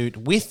bathing suit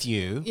with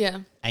you, Yeah.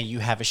 and you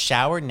have a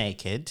shower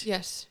naked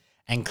Yes.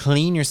 and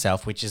clean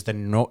yourself, which is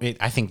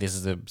I think this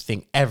is a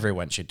thing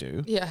everyone should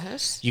do.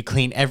 Yes. You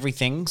clean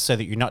everything so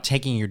that you're not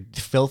taking your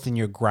filth and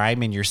your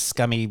grime and your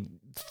scummy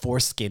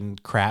foreskin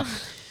crap.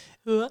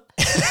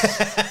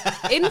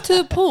 Into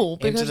the pool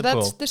because the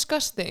that's pool.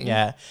 disgusting.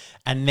 Yeah.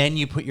 And then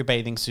you put your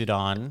bathing suit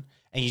on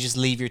and you just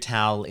leave your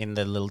towel in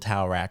the little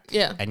towel rack.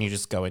 Yeah. And you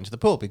just go into the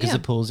pool because Yeah.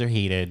 the pools are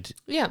heated.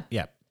 Yeah.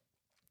 Yeah.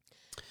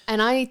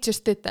 And I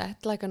just did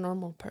that like a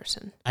normal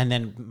person. And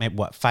then,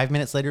 maybe, 5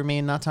 minutes later, me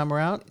and Natam were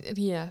out?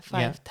 Yeah,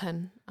 5,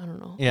 10. I don't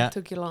know. Yeah. It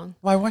took you long.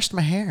 Well, I washed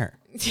my hair.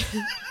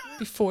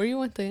 Before you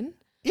went in?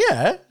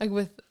 Yeah. Like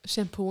with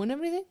shampoo and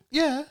everything?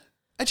 Yeah.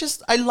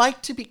 I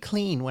like to be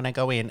clean when I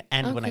go in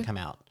and when I Okay. come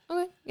out.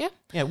 Okay. Yeah.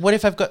 Yeah. What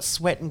if I've got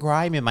sweat and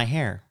grime in my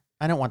hair?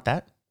 I don't want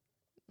that.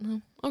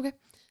 No. Okay.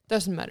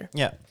 Doesn't matter.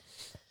 Yeah.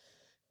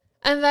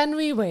 And then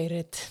we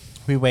waited.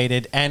 We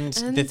waited, and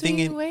And the thing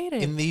we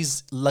waited. in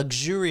these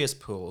luxurious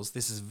pools,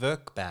 this is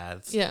Verk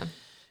baths Yeah.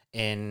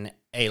 in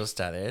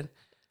Egilsstaðir,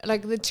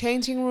 Like the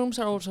changing rooms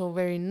are also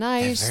very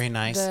nice. very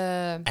nice.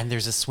 The, and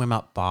there's a swim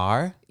up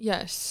bar.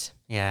 yes.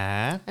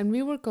 Yeah, And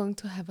we were going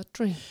to have a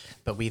drink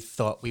but we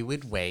thought we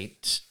would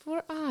wait.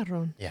 for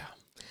Aaron. Yeah,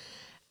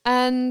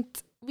 And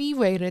we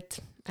waited.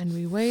 And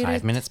we waited.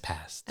 5 minutes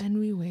passed. And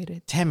we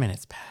waited. 10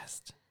 minutes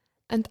passed.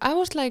 And I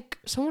was like,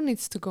 someone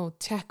needs to go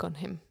check on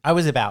him. I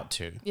was about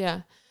to.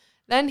 Yeah.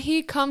 Then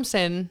he comes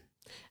in,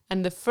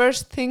 and the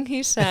first thing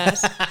he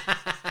says,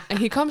 and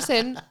he comes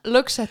in,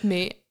 looks at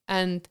me,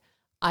 and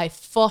I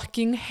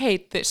fucking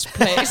hate this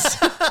place.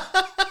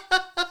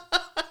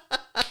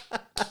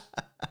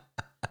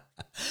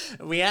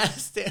 We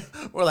asked him.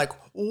 We're like,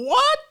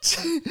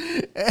 what?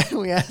 And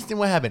we asked him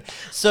what happened.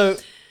 So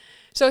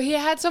So he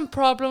had some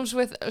problems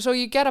with. So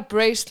you get a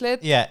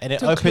bracelet. yeah, and it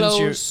To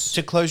opens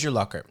to close your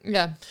locker.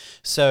 Yeah.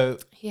 So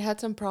He had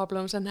some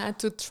problems and had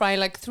to try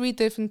like 3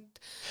 different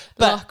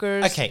but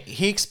lockers. okay,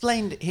 he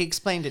explained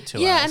it to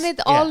us. Yeah, and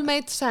it all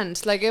made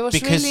sense. Like it was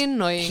because really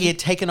annoying. he had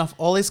taken off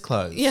all his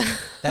clothes. Yeah.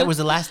 That was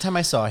the last time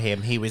I saw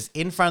him. He was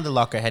in front of the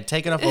locker, had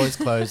taken off all his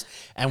clothes,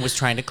 and was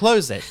trying to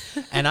close it.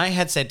 And I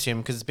had said to him,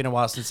 because it's been a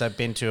while since I've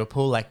been to a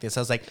pool like this,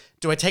 I was like,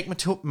 do I take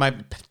my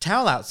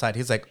towel outside?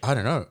 He's like, I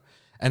don't know.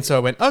 And so I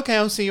went, okay,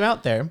 I'll see you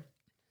out there.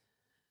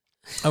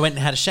 I went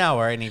and had a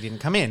shower, and he didn't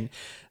come in.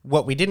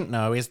 What we didn't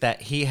know is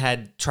that he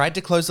had tried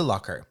to close the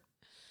locker.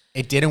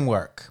 It didn't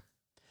work.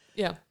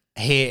 yeah.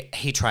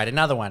 He tried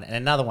another one and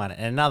another one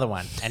and another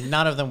one, and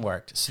none of them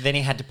worked. So then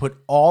he had to put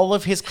all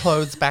of his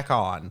clothes back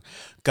on,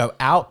 go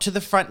out to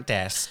the front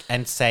desk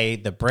and say,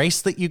 the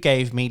bracelet you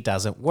gave me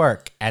doesn't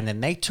work. And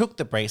then they took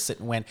the bracelet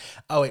and went,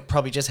 oh, it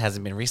probably just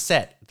hasn't been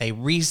reset. They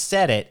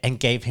reset it and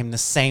gave him the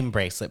same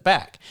bracelet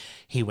back.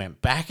 He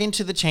went back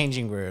into the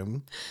changing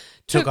room,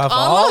 took off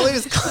all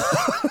his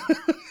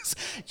clothes.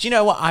 Do you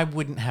know what? I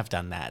wouldn't have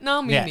done that.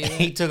 No, me neither.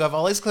 He took off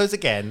all his clothes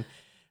again,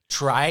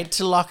 tried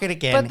to lock it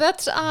again. But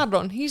that's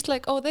Aaron. He's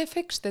like, oh, they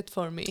fixed it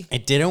for me.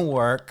 It didn't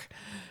work.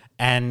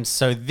 And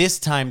so this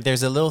time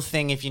there's a little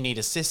thing if you need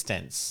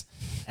assistance.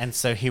 And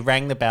so he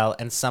rang the bell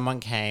and someone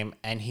came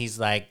and he's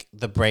like,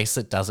 the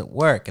bracelet doesn't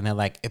work. And they're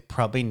like, it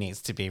probably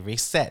needs to be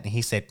reset. And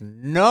he said,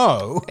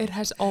 no, It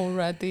has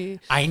already.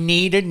 I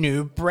need a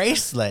new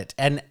bracelet.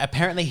 And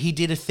apparently he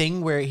did a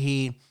thing where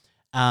he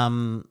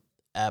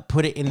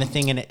put it in the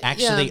thing and it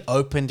actually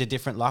opened a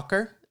different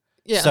locker.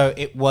 Yeah. So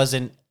it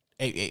wasn't,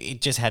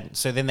 it just hadn't.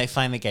 So then they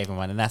finally gave him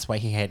one and that's why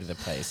he hated the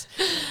place.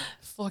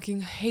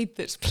 Fucking hate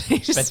this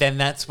place. But then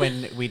that's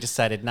when we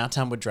decided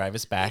Nathan would drive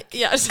us back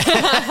yes.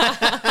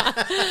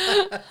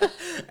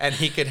 and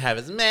he could have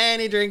as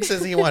many drinks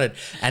as he wanted.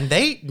 And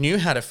they knew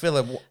how to fill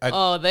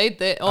a They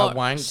did.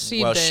 wine.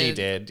 She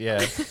did. Yeah.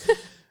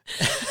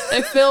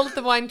 They filled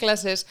the wine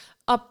glasses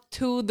up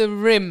to the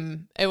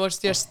rim. It was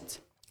just.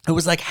 It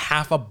was like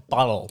half a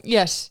bottle.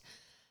 Yes.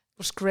 It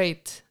was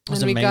great. It was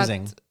Then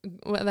amazing.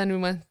 Then we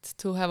went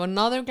to have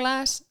another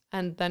glass.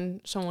 And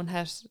then someone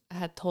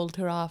had told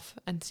her off,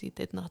 and she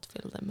did not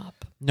fill them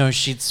up. No,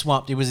 she'd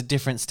swapped. It was a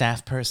different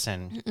staff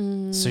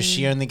person. So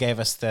she only gave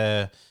us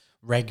the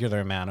regular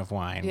amount of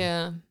wine.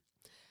 Yeah.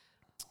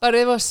 But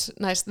it was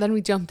nice. Then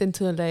we jumped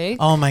into the lake.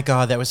 Oh my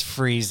God, that was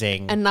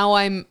freezing. And now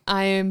I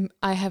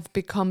have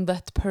become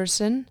that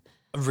person.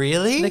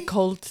 Really? The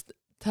cold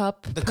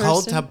tub The person.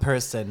 cold tub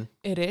person.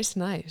 It is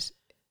nice.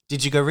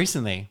 Did you go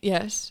recently?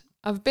 Yes.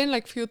 I've been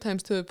like a few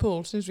times to the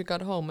pool since we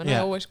got home. And I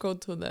Yeah. always go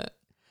to the...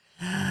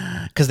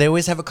 Because they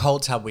always have a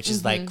cold tub, which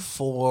is like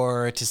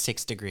 4 to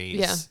 6 degrees.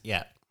 Yeah.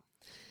 Yeah.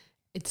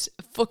 It's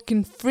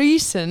fucking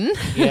freezing.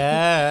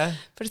 Yeah.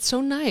 But it's so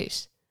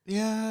nice.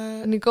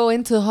 Yeah. And you go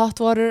into the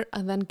hot water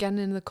and then get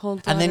in the cold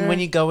water. And then when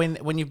you go in,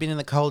 when you've been in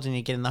the cold and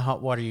you get in the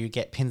hot water, you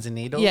get pins and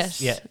needles. Yes,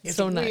 Yeah. It's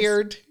so nice.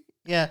 weird.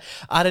 Yeah.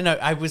 I don't know.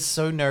 I was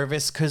so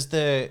nervous because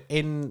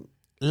in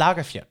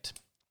Lagerfjord,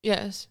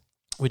 Yes.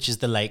 which is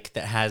the lake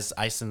that has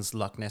Iceland's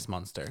Loch Ness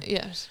monster.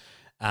 Yes.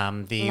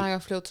 The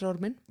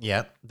Lagerfljótsorminn.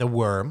 the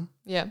worm.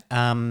 Yeah.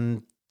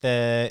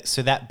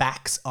 So that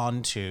backs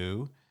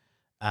onto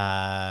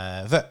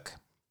Vök.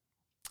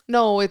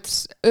 No,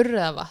 it's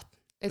Urriðavatn.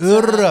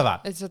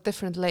 Urriðavatn. It's a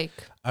different lake.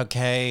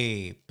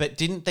 Okay, but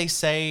didn't they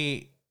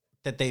say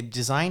that they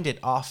designed it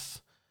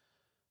off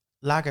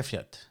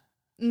Lagerfjord?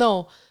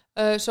 No.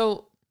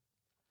 So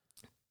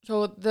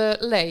the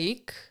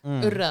lake,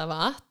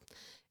 Urriðavatn,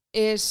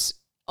 is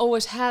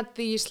always had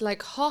these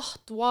like hot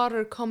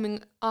water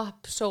coming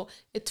up, so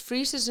it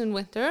freezes in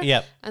winter.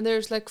 Yep. And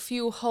there's like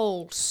few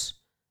holes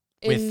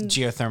With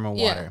geothermal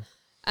yeah. water.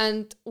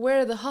 And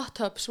where the hot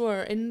tubs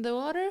were in the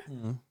water,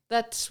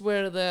 that's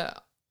where the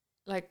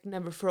like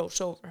never froze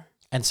over.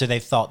 And so they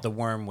thought the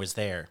worm was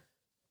there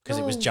because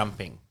it was No.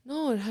 jumping.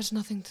 No, it has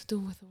nothing to do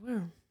with the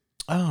worm.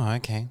 Oh,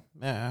 okay.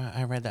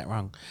 I read that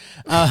wrong.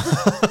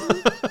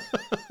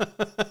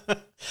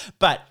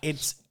 But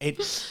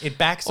it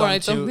backs Or I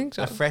don't onto think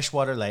so. a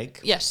freshwater lake,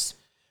 Yes.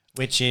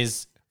 which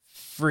is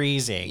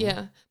freezing.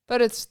 Yeah.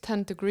 But it's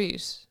 10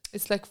 degrees.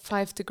 It's like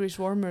 5 degrees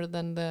warmer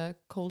than the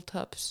cold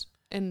tubs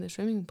in the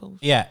swimming pool.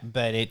 Yeah,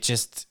 but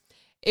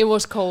It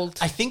was cold.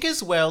 I think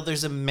as well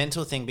there's a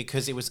mental thing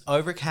because it was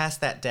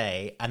overcast that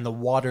day and the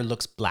water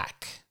looks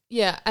black.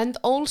 Yeah, and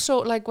also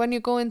like when you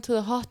go into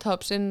the hot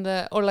tubs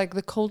or like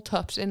the cold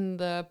tubs in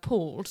the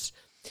pools,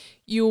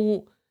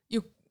 you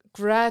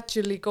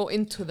gradually go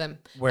into them.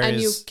 And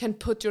you Whereas- can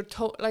put your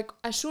toe, like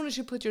as soon as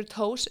you put your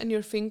toes and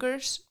your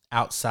fingers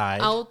Outside.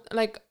 out,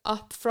 like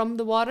up from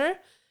the water,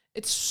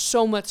 it's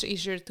so much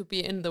easier to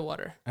be in the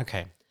water.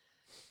 Okay.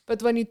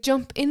 But when you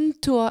jump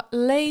into a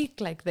lake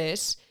like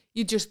this,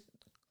 you just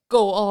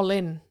go all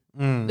in.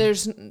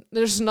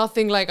 There's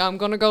nothing like I'm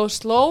gonna go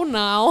slow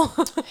now.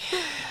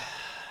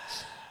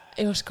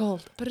 It was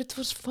cold, but it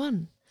was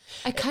fun.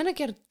 I kind of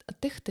get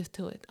addicted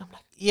to it. I'm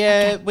like,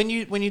 Yeah, when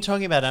you're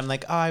talking about it, I'm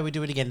like, oh, I would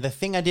do it again. The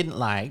thing I didn't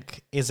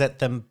like is that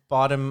the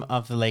bottom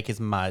of the lake is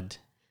mud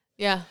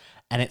yeah,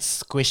 and it's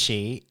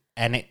squishy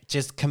and it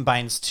just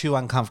combines two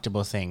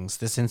uncomfortable things: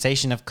 the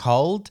sensation of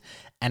cold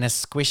and a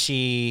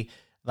squishy,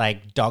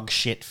 like dog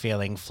shit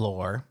feeling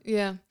floor.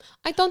 yeah.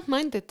 I don't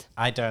mind it.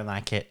 I don't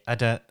like it. I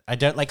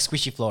don't like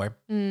squishy floor.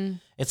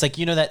 It's like,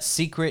 you know, that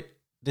secret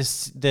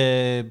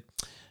the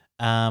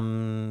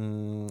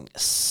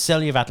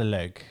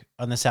Seljavatnalaug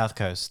on the south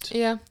coast.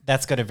 Yeah,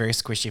 That's got a very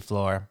squishy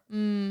floor.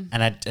 And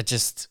I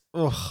just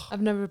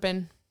I've never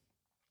been.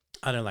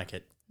 I don't like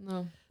it.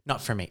 No.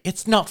 Not for me.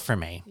 It's not for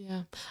me.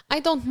 Yeah, I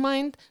don't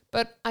mind,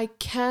 but I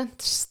can't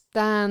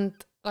stand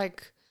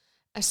like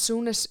as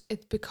soon as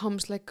it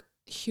becomes like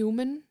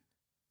human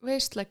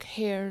waste, like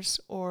hairs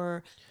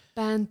or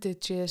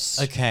bandages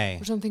Okay.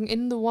 or something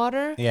in the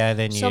water. Yeah,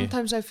 then you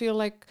Sometimes I feel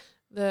like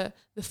the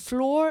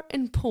floor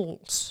in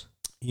pools,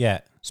 Yeah.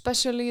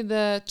 especially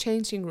the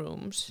changing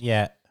rooms,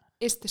 Yeah.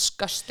 is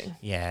disgusting.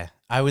 Yeah.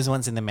 I was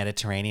once in the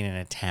Mediterranean and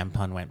a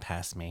tampon went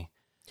past me.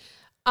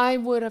 I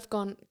would have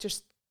gone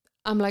just.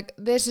 I'm like,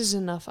 this is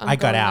enough. I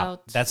got going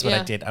out. That's what I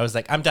Yeah. did. I was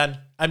like, I'm done.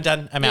 I'm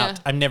Yeah. out.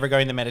 I'm never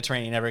going to the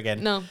Mediterranean ever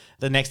again. No.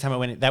 The next time I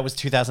went, that was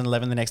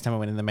 2011. The next time I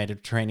went in the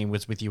Mediterranean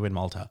was with you in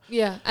Malta.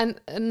 Yeah, and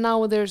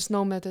now there's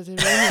no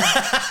Mediterranean.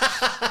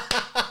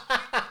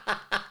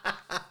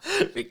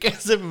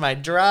 because of my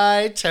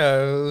dry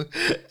toe.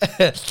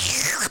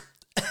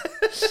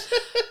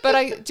 But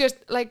I just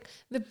like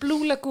the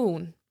Blue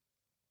Lagoon.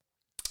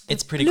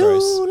 It's pretty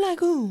gross. Blue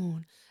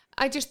Lagoon.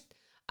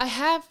 I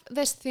have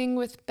this thing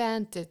with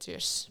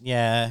bandages.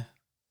 Yeah.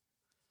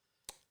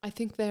 I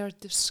think they are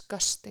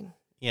disgusting.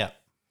 Yeah.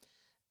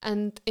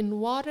 And in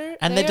water,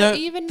 And they they don't are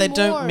even they more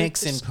don't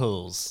mix in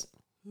pools.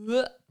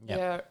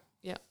 Yeah.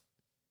 Yeah.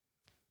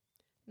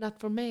 Not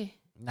for me.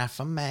 Not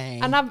for me.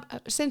 And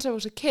since I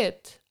was a kid,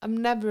 I've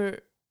never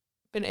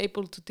been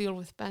able to deal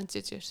with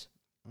bandages.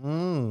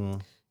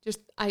 Just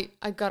I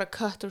got a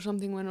cut or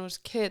something when I was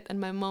a kid, and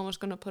my mom was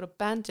gonna put a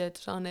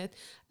bandage on it,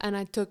 and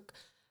I took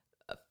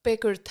a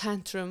bigger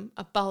tantrum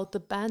about the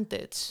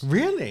bandage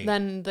Really?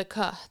 than the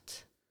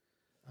cut.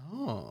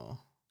 Oh.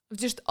 I've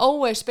just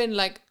always been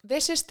like,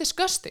 this is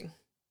disgusting.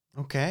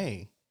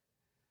 Okay.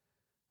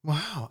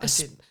 Wow.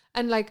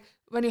 And like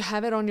when you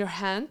have it on your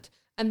hand,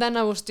 and then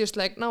I was just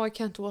like, no, I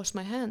can't wash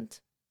my hand.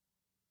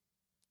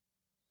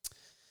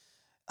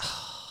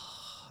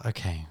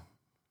 Okay.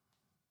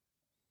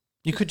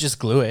 You could just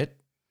glue it.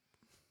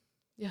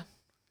 Yeah.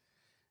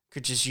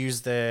 Could just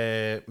use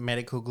the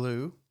medical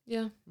glue.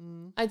 Yeah.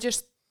 I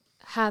just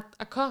had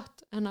a cut,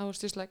 and I was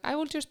just like, I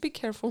will just be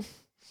careful.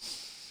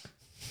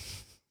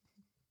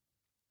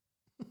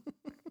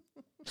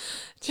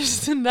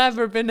 Just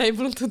never been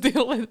able to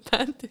deal with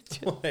bandages.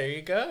 Well, there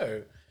you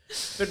go.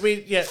 But we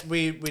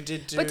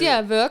did do. But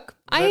yeah, Vök.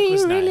 I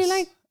was really nice.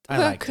 liked I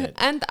liked Vök, it.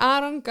 and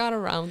Aaron got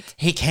around.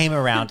 He came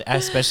around,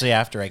 especially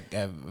after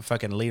a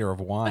fucking liter of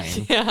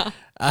wine. Yeah.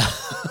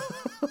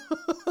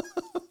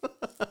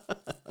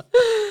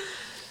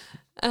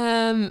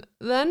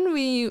 Then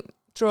we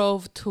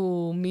drove to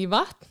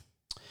Mývatn.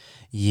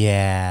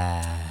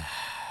 Yeah.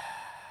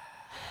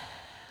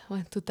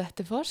 Went to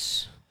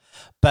Dettifoss.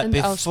 But And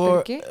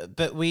before, Ásbyrgi.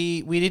 but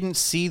we didn't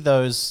see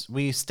those.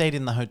 We stayed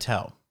in the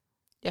hotel.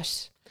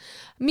 Yes.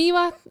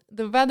 Mývatn,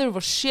 the weather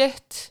was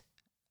shit.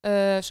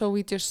 So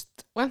we just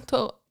went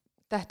to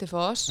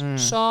Dettifoss,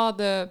 saw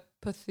the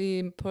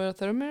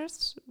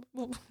Pythagoras.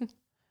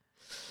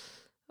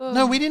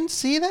 No, we didn't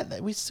see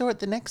that. We saw it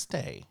the next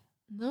day.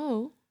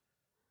 No.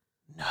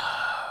 No.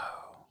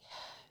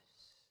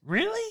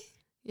 Really?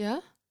 Yeah?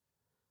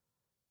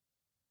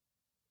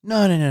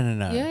 No.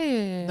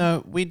 Yeah.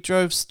 No, we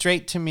drove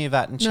straight to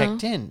Mývatn and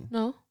checked in.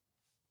 No.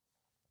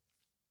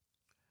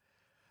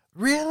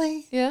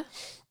 Really? Yeah.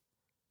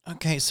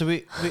 Okay, so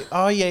we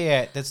oh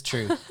yeah, that's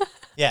true.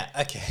 Yeah,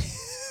 okay.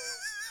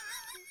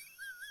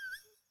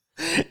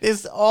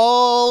 This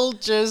all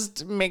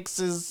just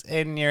mixes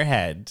in your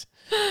head.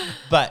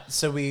 But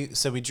so we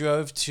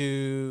drove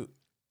to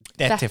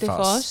Dettifoss,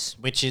 Dettifoss.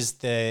 which is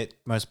the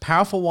most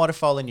powerful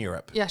waterfall in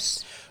Europe,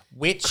 Yes.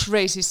 which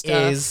Crazy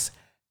stuff. is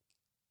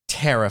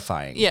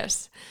terrifying.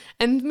 Yes.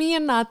 And me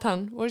and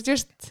Nathan were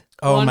just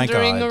Oh my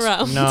wandering god.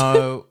 around.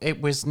 No,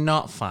 it was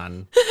not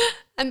fun.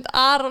 And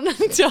Aaron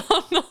and John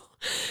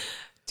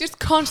just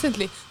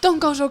constantly, don't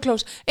go so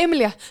close.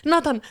 Emilia,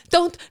 Nathan,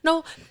 don't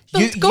go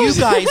You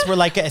so guys were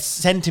like a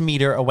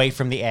centimeter away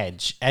from the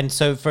edge. And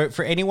so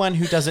for anyone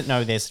who doesn't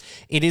know this,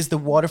 it is the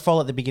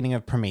waterfall at the beginning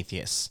of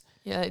Prometheus.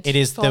 Yeah, it's It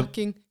is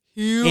fucking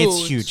huge.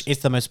 It's huge.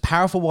 It's the most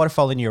powerful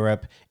waterfall in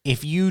Europe.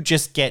 If you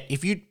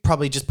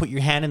probably just put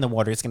your hand in the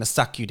water, it's going to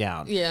suck you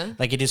down. Yeah.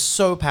 Like it is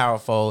so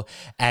powerful,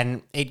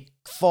 and it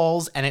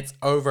falls and it's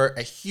over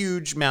a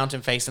huge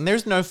mountain face, and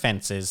there's no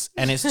fences,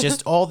 and it's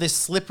just all this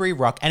slippery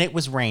rock, and it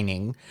was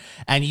raining,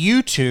 and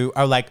you two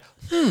are like,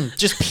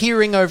 just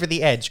peering over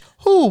the edge.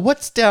 Oh,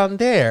 what's down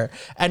there?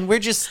 And we're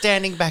just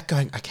standing back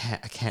going, I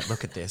can't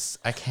look at this.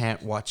 I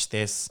can't watch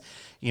this.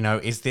 You know,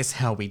 is this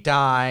how we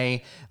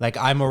die? Like,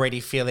 I'm already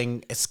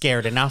feeling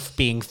scared enough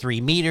being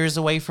 3 meters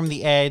away from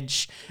the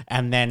edge.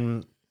 And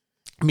then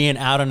me and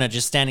Aaron are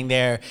just standing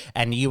there,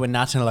 and you and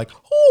Nathan are like,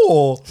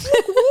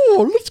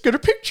 let's get a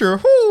picture.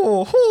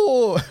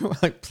 We're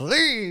like,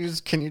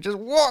 please, can you just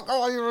walk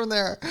while you're in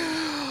there?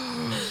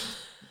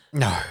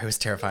 No, it was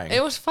terrifying.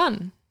 It was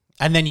fun.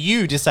 And then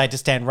you decide to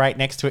stand right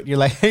next to it. You're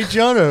like, hey,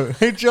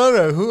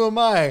 Jono, who am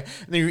I? And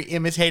then you're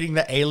imitating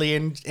the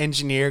alien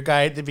engineer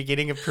guy at the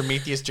beginning of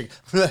Prometheus.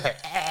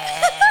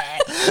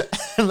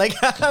 Like,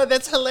 oh,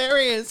 that's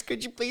hilarious.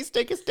 Could you please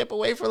take a step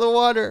away from the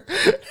water?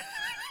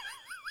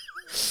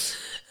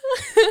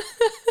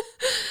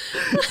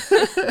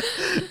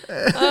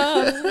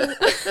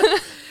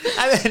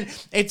 And then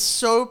it's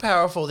so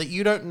powerful that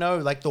you don't know,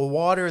 like, the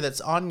water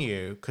that's on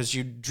you, because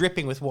you're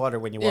dripping with water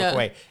when you walk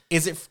away.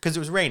 Is it because it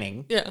was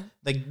raining? Yeah.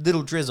 Like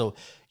little drizzle.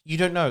 You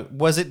don't know.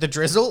 Was it the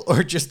drizzle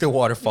or just the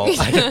waterfall?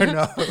 I don't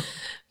know.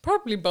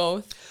 Probably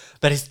both.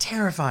 But it's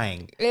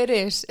terrifying. It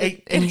is.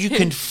 And you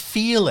can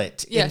feel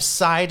it Yes.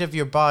 inside of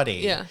your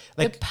body. Yeah.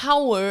 Like the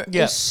power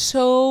Yeah. is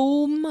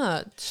so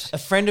much. a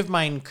friend of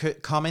mine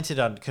commented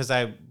on, because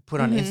I put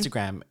on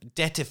Instagram,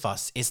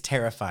 Dettifoss is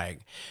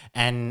terrifying.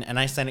 And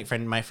I sent it,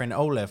 my friend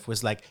Olaf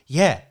was like,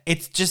 yeah,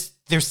 it's just,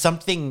 there's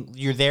something,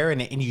 you're there in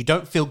it and you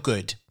don't feel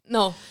good.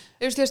 No,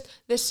 there's just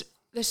this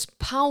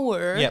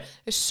power Yep.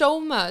 is so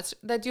much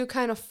that you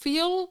kind of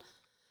feel.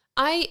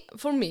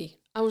 For me,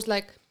 I was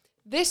like,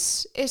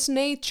 this is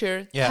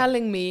nature Yeah.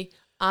 telling me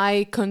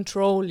I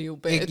control you,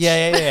 bitch.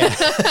 Yeah.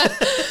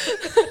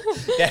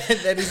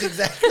 That is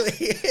exactly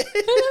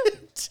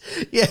it.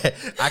 Yeah,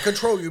 I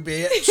control you,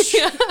 bitch.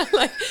 Yeah,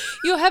 like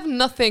you have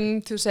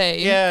nothing to say.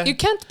 Yeah. You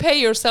can't pay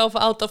yourself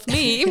out of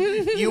me.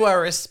 You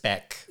are a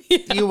speck.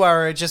 You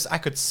are I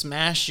could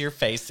smash your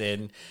face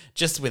in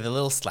just with a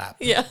little slap.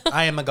 Yeah.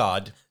 I am a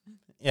god.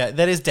 Yeah,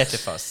 that is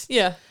Dettifoss.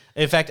 Yeah.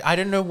 In fact, I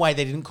don't know why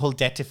they didn't call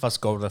Dettifoss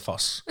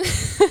Goldafoss.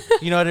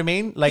 You know what I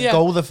mean? Like, Yeah.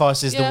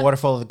 Goldafoss is the Yeah.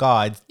 waterfall of the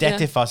gods. Yeah.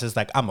 Dettifoss is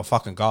like, I'm a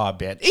fucking god,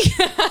 bitch.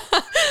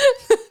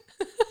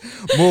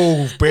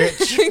 Move,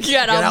 bitch.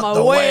 Get out my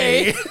the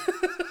way.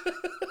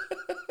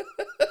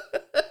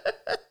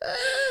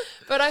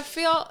 But I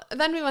feel,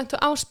 then we went to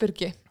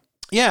Ásbyrgi.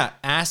 Yeah,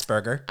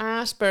 Asperger.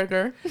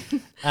 Asperger.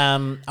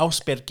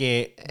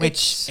 Ásbyrgi,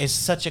 which is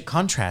such a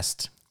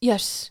contrast.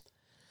 Yes.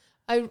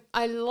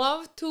 I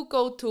love to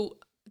go to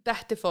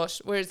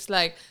Dettifoss where it's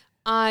like,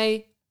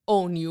 I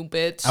own you,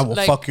 bitch. I will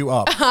like, fuck you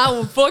up. I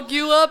will fuck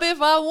you up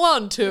if I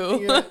want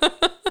to.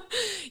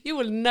 You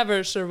will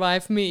never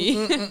survive me.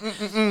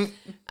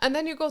 And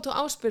then you go to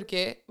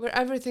Ásbyrgi where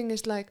everything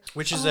is like,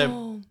 Which is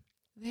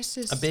this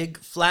is a big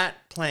flat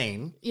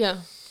plain yeah,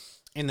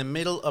 in the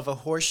middle of a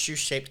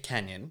horseshoe-shaped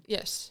canyon,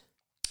 yes,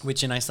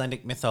 which in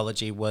Icelandic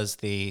mythology was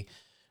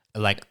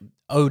like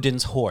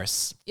Odin's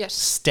horse. yes,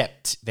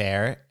 Stepped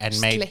there and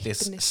made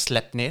this Sleipnir.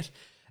 Sleipnir,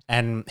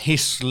 and he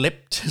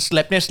slipped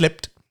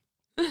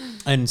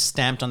and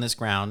stamped on this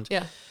ground.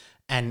 yeah,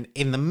 And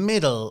in the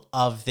middle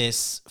of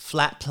this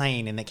flat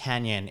plain in the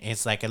canyon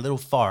is like a little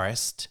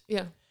forest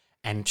yeah,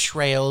 and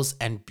trails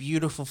and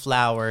beautiful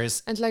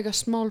flowers. and like a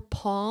small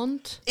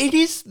pond. It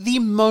is the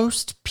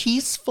most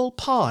peaceful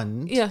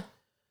pond Yeah,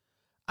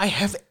 I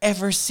have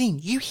ever seen.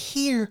 You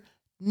hear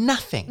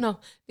nothing. no,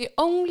 the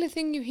only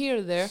thing you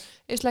hear there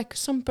is like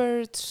some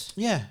birds.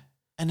 Yeah,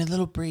 and a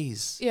little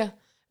breeze. Yeah,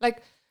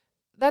 like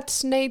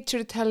that's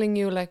nature telling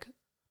you like,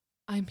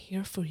 I'm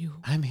here for you.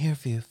 I'm here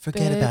for you.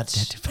 Forget about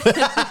Bitch.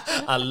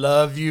 that. I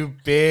love you,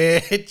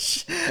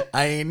 bitch.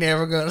 I ain't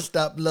never gonna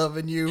stop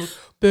loving you,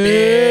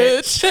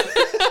 bitch.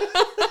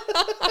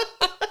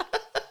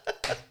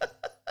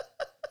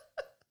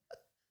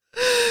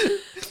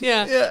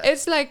 Yeah,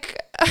 it's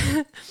like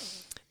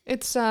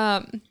it's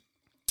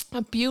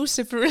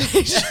abusive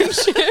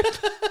relationship.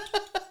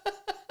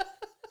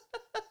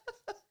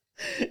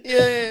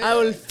 Yeah. I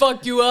will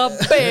fuck you up,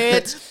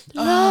 bitch.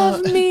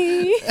 Love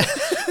me.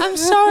 I'm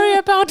sorry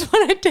about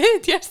what I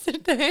did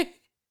yesterday.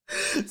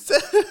 So,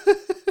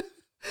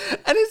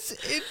 and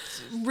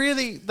it's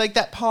really like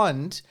that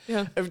pond.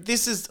 Yeah.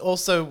 This is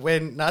also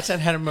when Nathan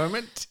had a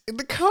moment in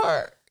the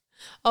car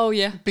Oh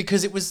yeah.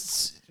 because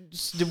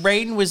the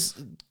rain was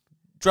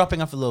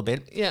dropping off a little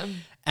bit. Yeah.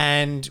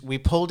 And we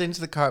pulled into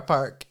the car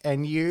park,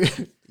 and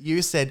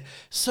you said,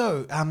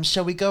 "So,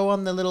 shall we go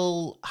on the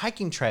little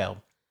hiking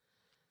trail?"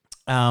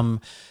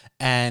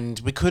 And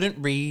we couldn't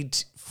read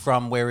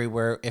from where we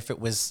were if it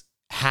was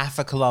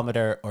 0.5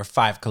 kilometer or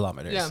 5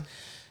 kilometers. Yeah.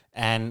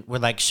 And we're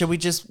like, "Should we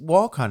just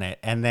walk on it?"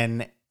 And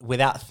then,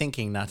 without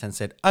thinking, Nathan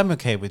said, "I'm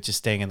okay with just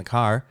staying in the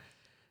car."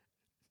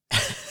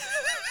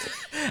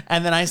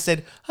 And then I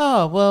said,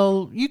 "Oh,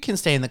 well, you can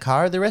stay in the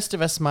car. The rest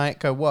of us might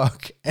go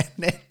walk." And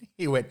then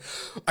he went,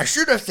 "I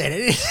should have said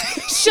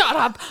anything." Shut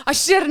up! I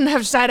shouldn't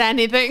have said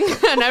anything.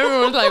 And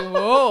everyone was like,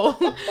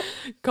 "Whoa,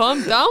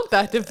 calm down,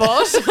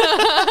 Dettifoss."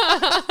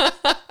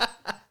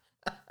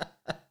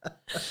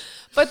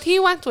 But he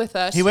went with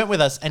us. He went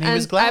with us, and he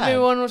was glad.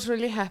 Everyone was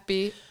really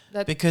happy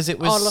that because it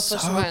was all of us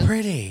so went.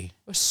 pretty.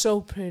 It was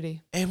so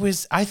pretty. It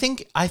was. I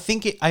think I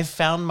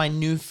found my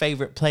new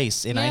favorite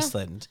place in Yeah.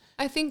 Iceland.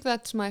 I think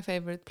that's my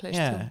favorite place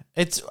Yeah, too.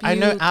 it's. I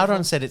know beautiful.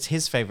 Audun said it's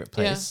his favorite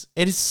place.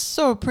 It is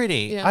so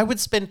pretty. Yeah.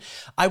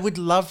 I would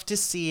love to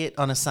see it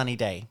on a sunny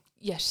day.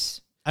 Yes.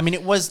 I mean,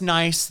 it was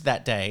nice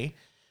that day,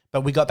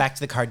 but we got back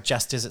to the car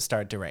just as it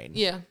started to rain.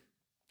 Yeah.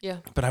 Yeah.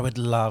 But I would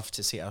love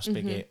to see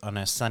Ásbyrgi Mm-hmm. on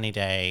a sunny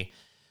day.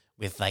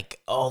 With like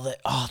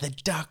the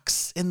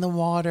ducks in the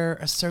water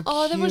are so cute.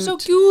 Oh, they were so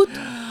cute.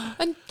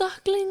 And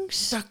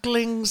ducklings.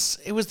 Ducklings.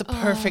 It was the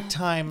perfect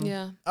time.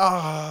 Yeah.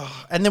 Oh,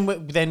 and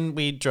then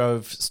we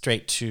drove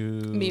straight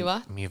to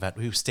Mývatn.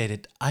 We stayed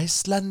at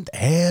Iceland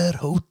Air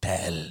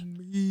Hotel.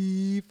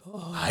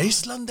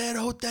 Iceland Air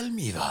Hotel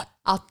Mývatn.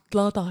 Alla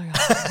daga.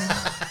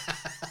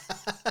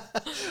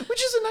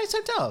 Which is a nice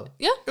hotel.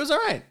 Yeah. It was all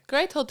right.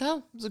 Great hotel.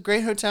 It was a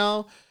great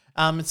hotel.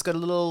 It's got a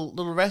little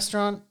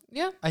restaurant.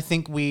 Yeah. I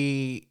think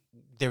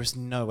there was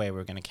no way we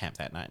were going to camp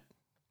that night.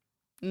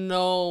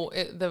 No,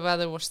 the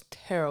weather was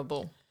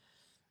terrible.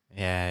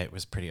 Yeah, it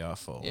was pretty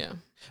awful. Yeah.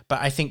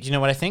 But I think, you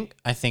know what I think?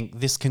 I think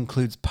this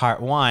concludes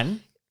part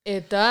 1.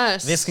 It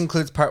does. This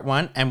concludes part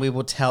 1, and we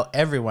will tell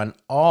everyone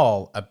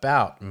all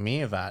about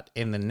Mývatn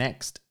in the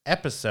next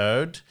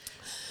episode.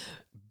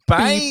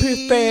 Bye.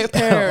 Be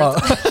prepared.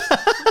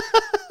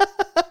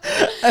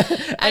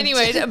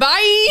 Anyways,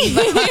 bye.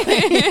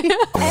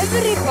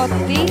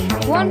 Everybody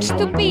wants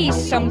to be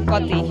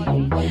somebody.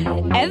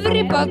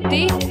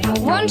 Everybody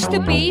wants to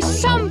be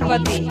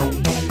somebody.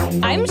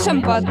 I'm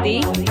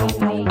somebody.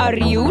 Are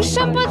you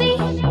somebody?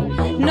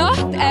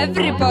 Not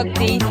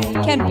everybody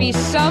can be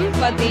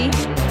somebody.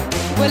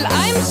 Well,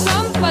 I'm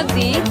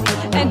somebody,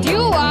 and you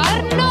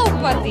are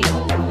nobody.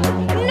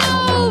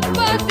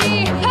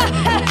 Nobody!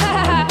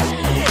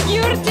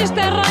 You're just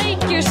a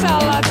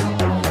rækjusalad.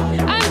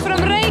 I'm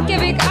from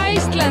Reykjavík,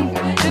 Iceland,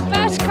 the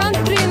best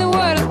country in the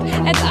world,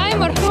 and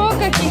I'm a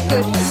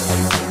hrókagikkur.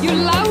 You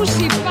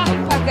lousy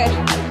backpacker,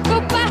 go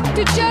back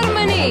to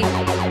Germany.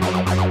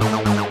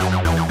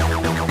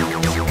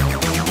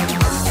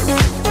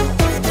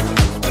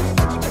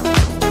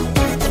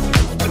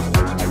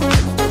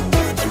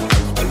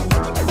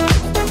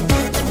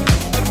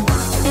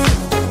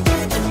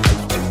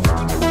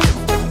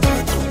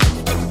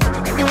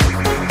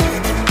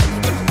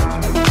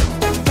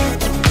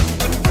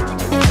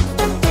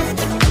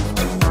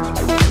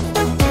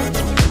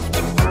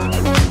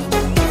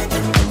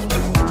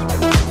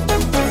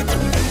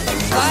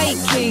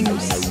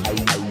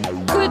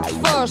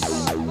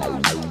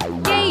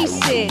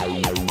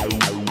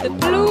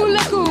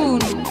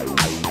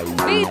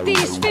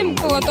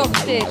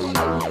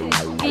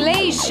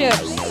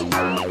 Glaciers,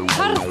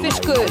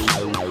 Harfiskur,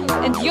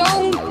 and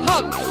Jón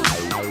Páll.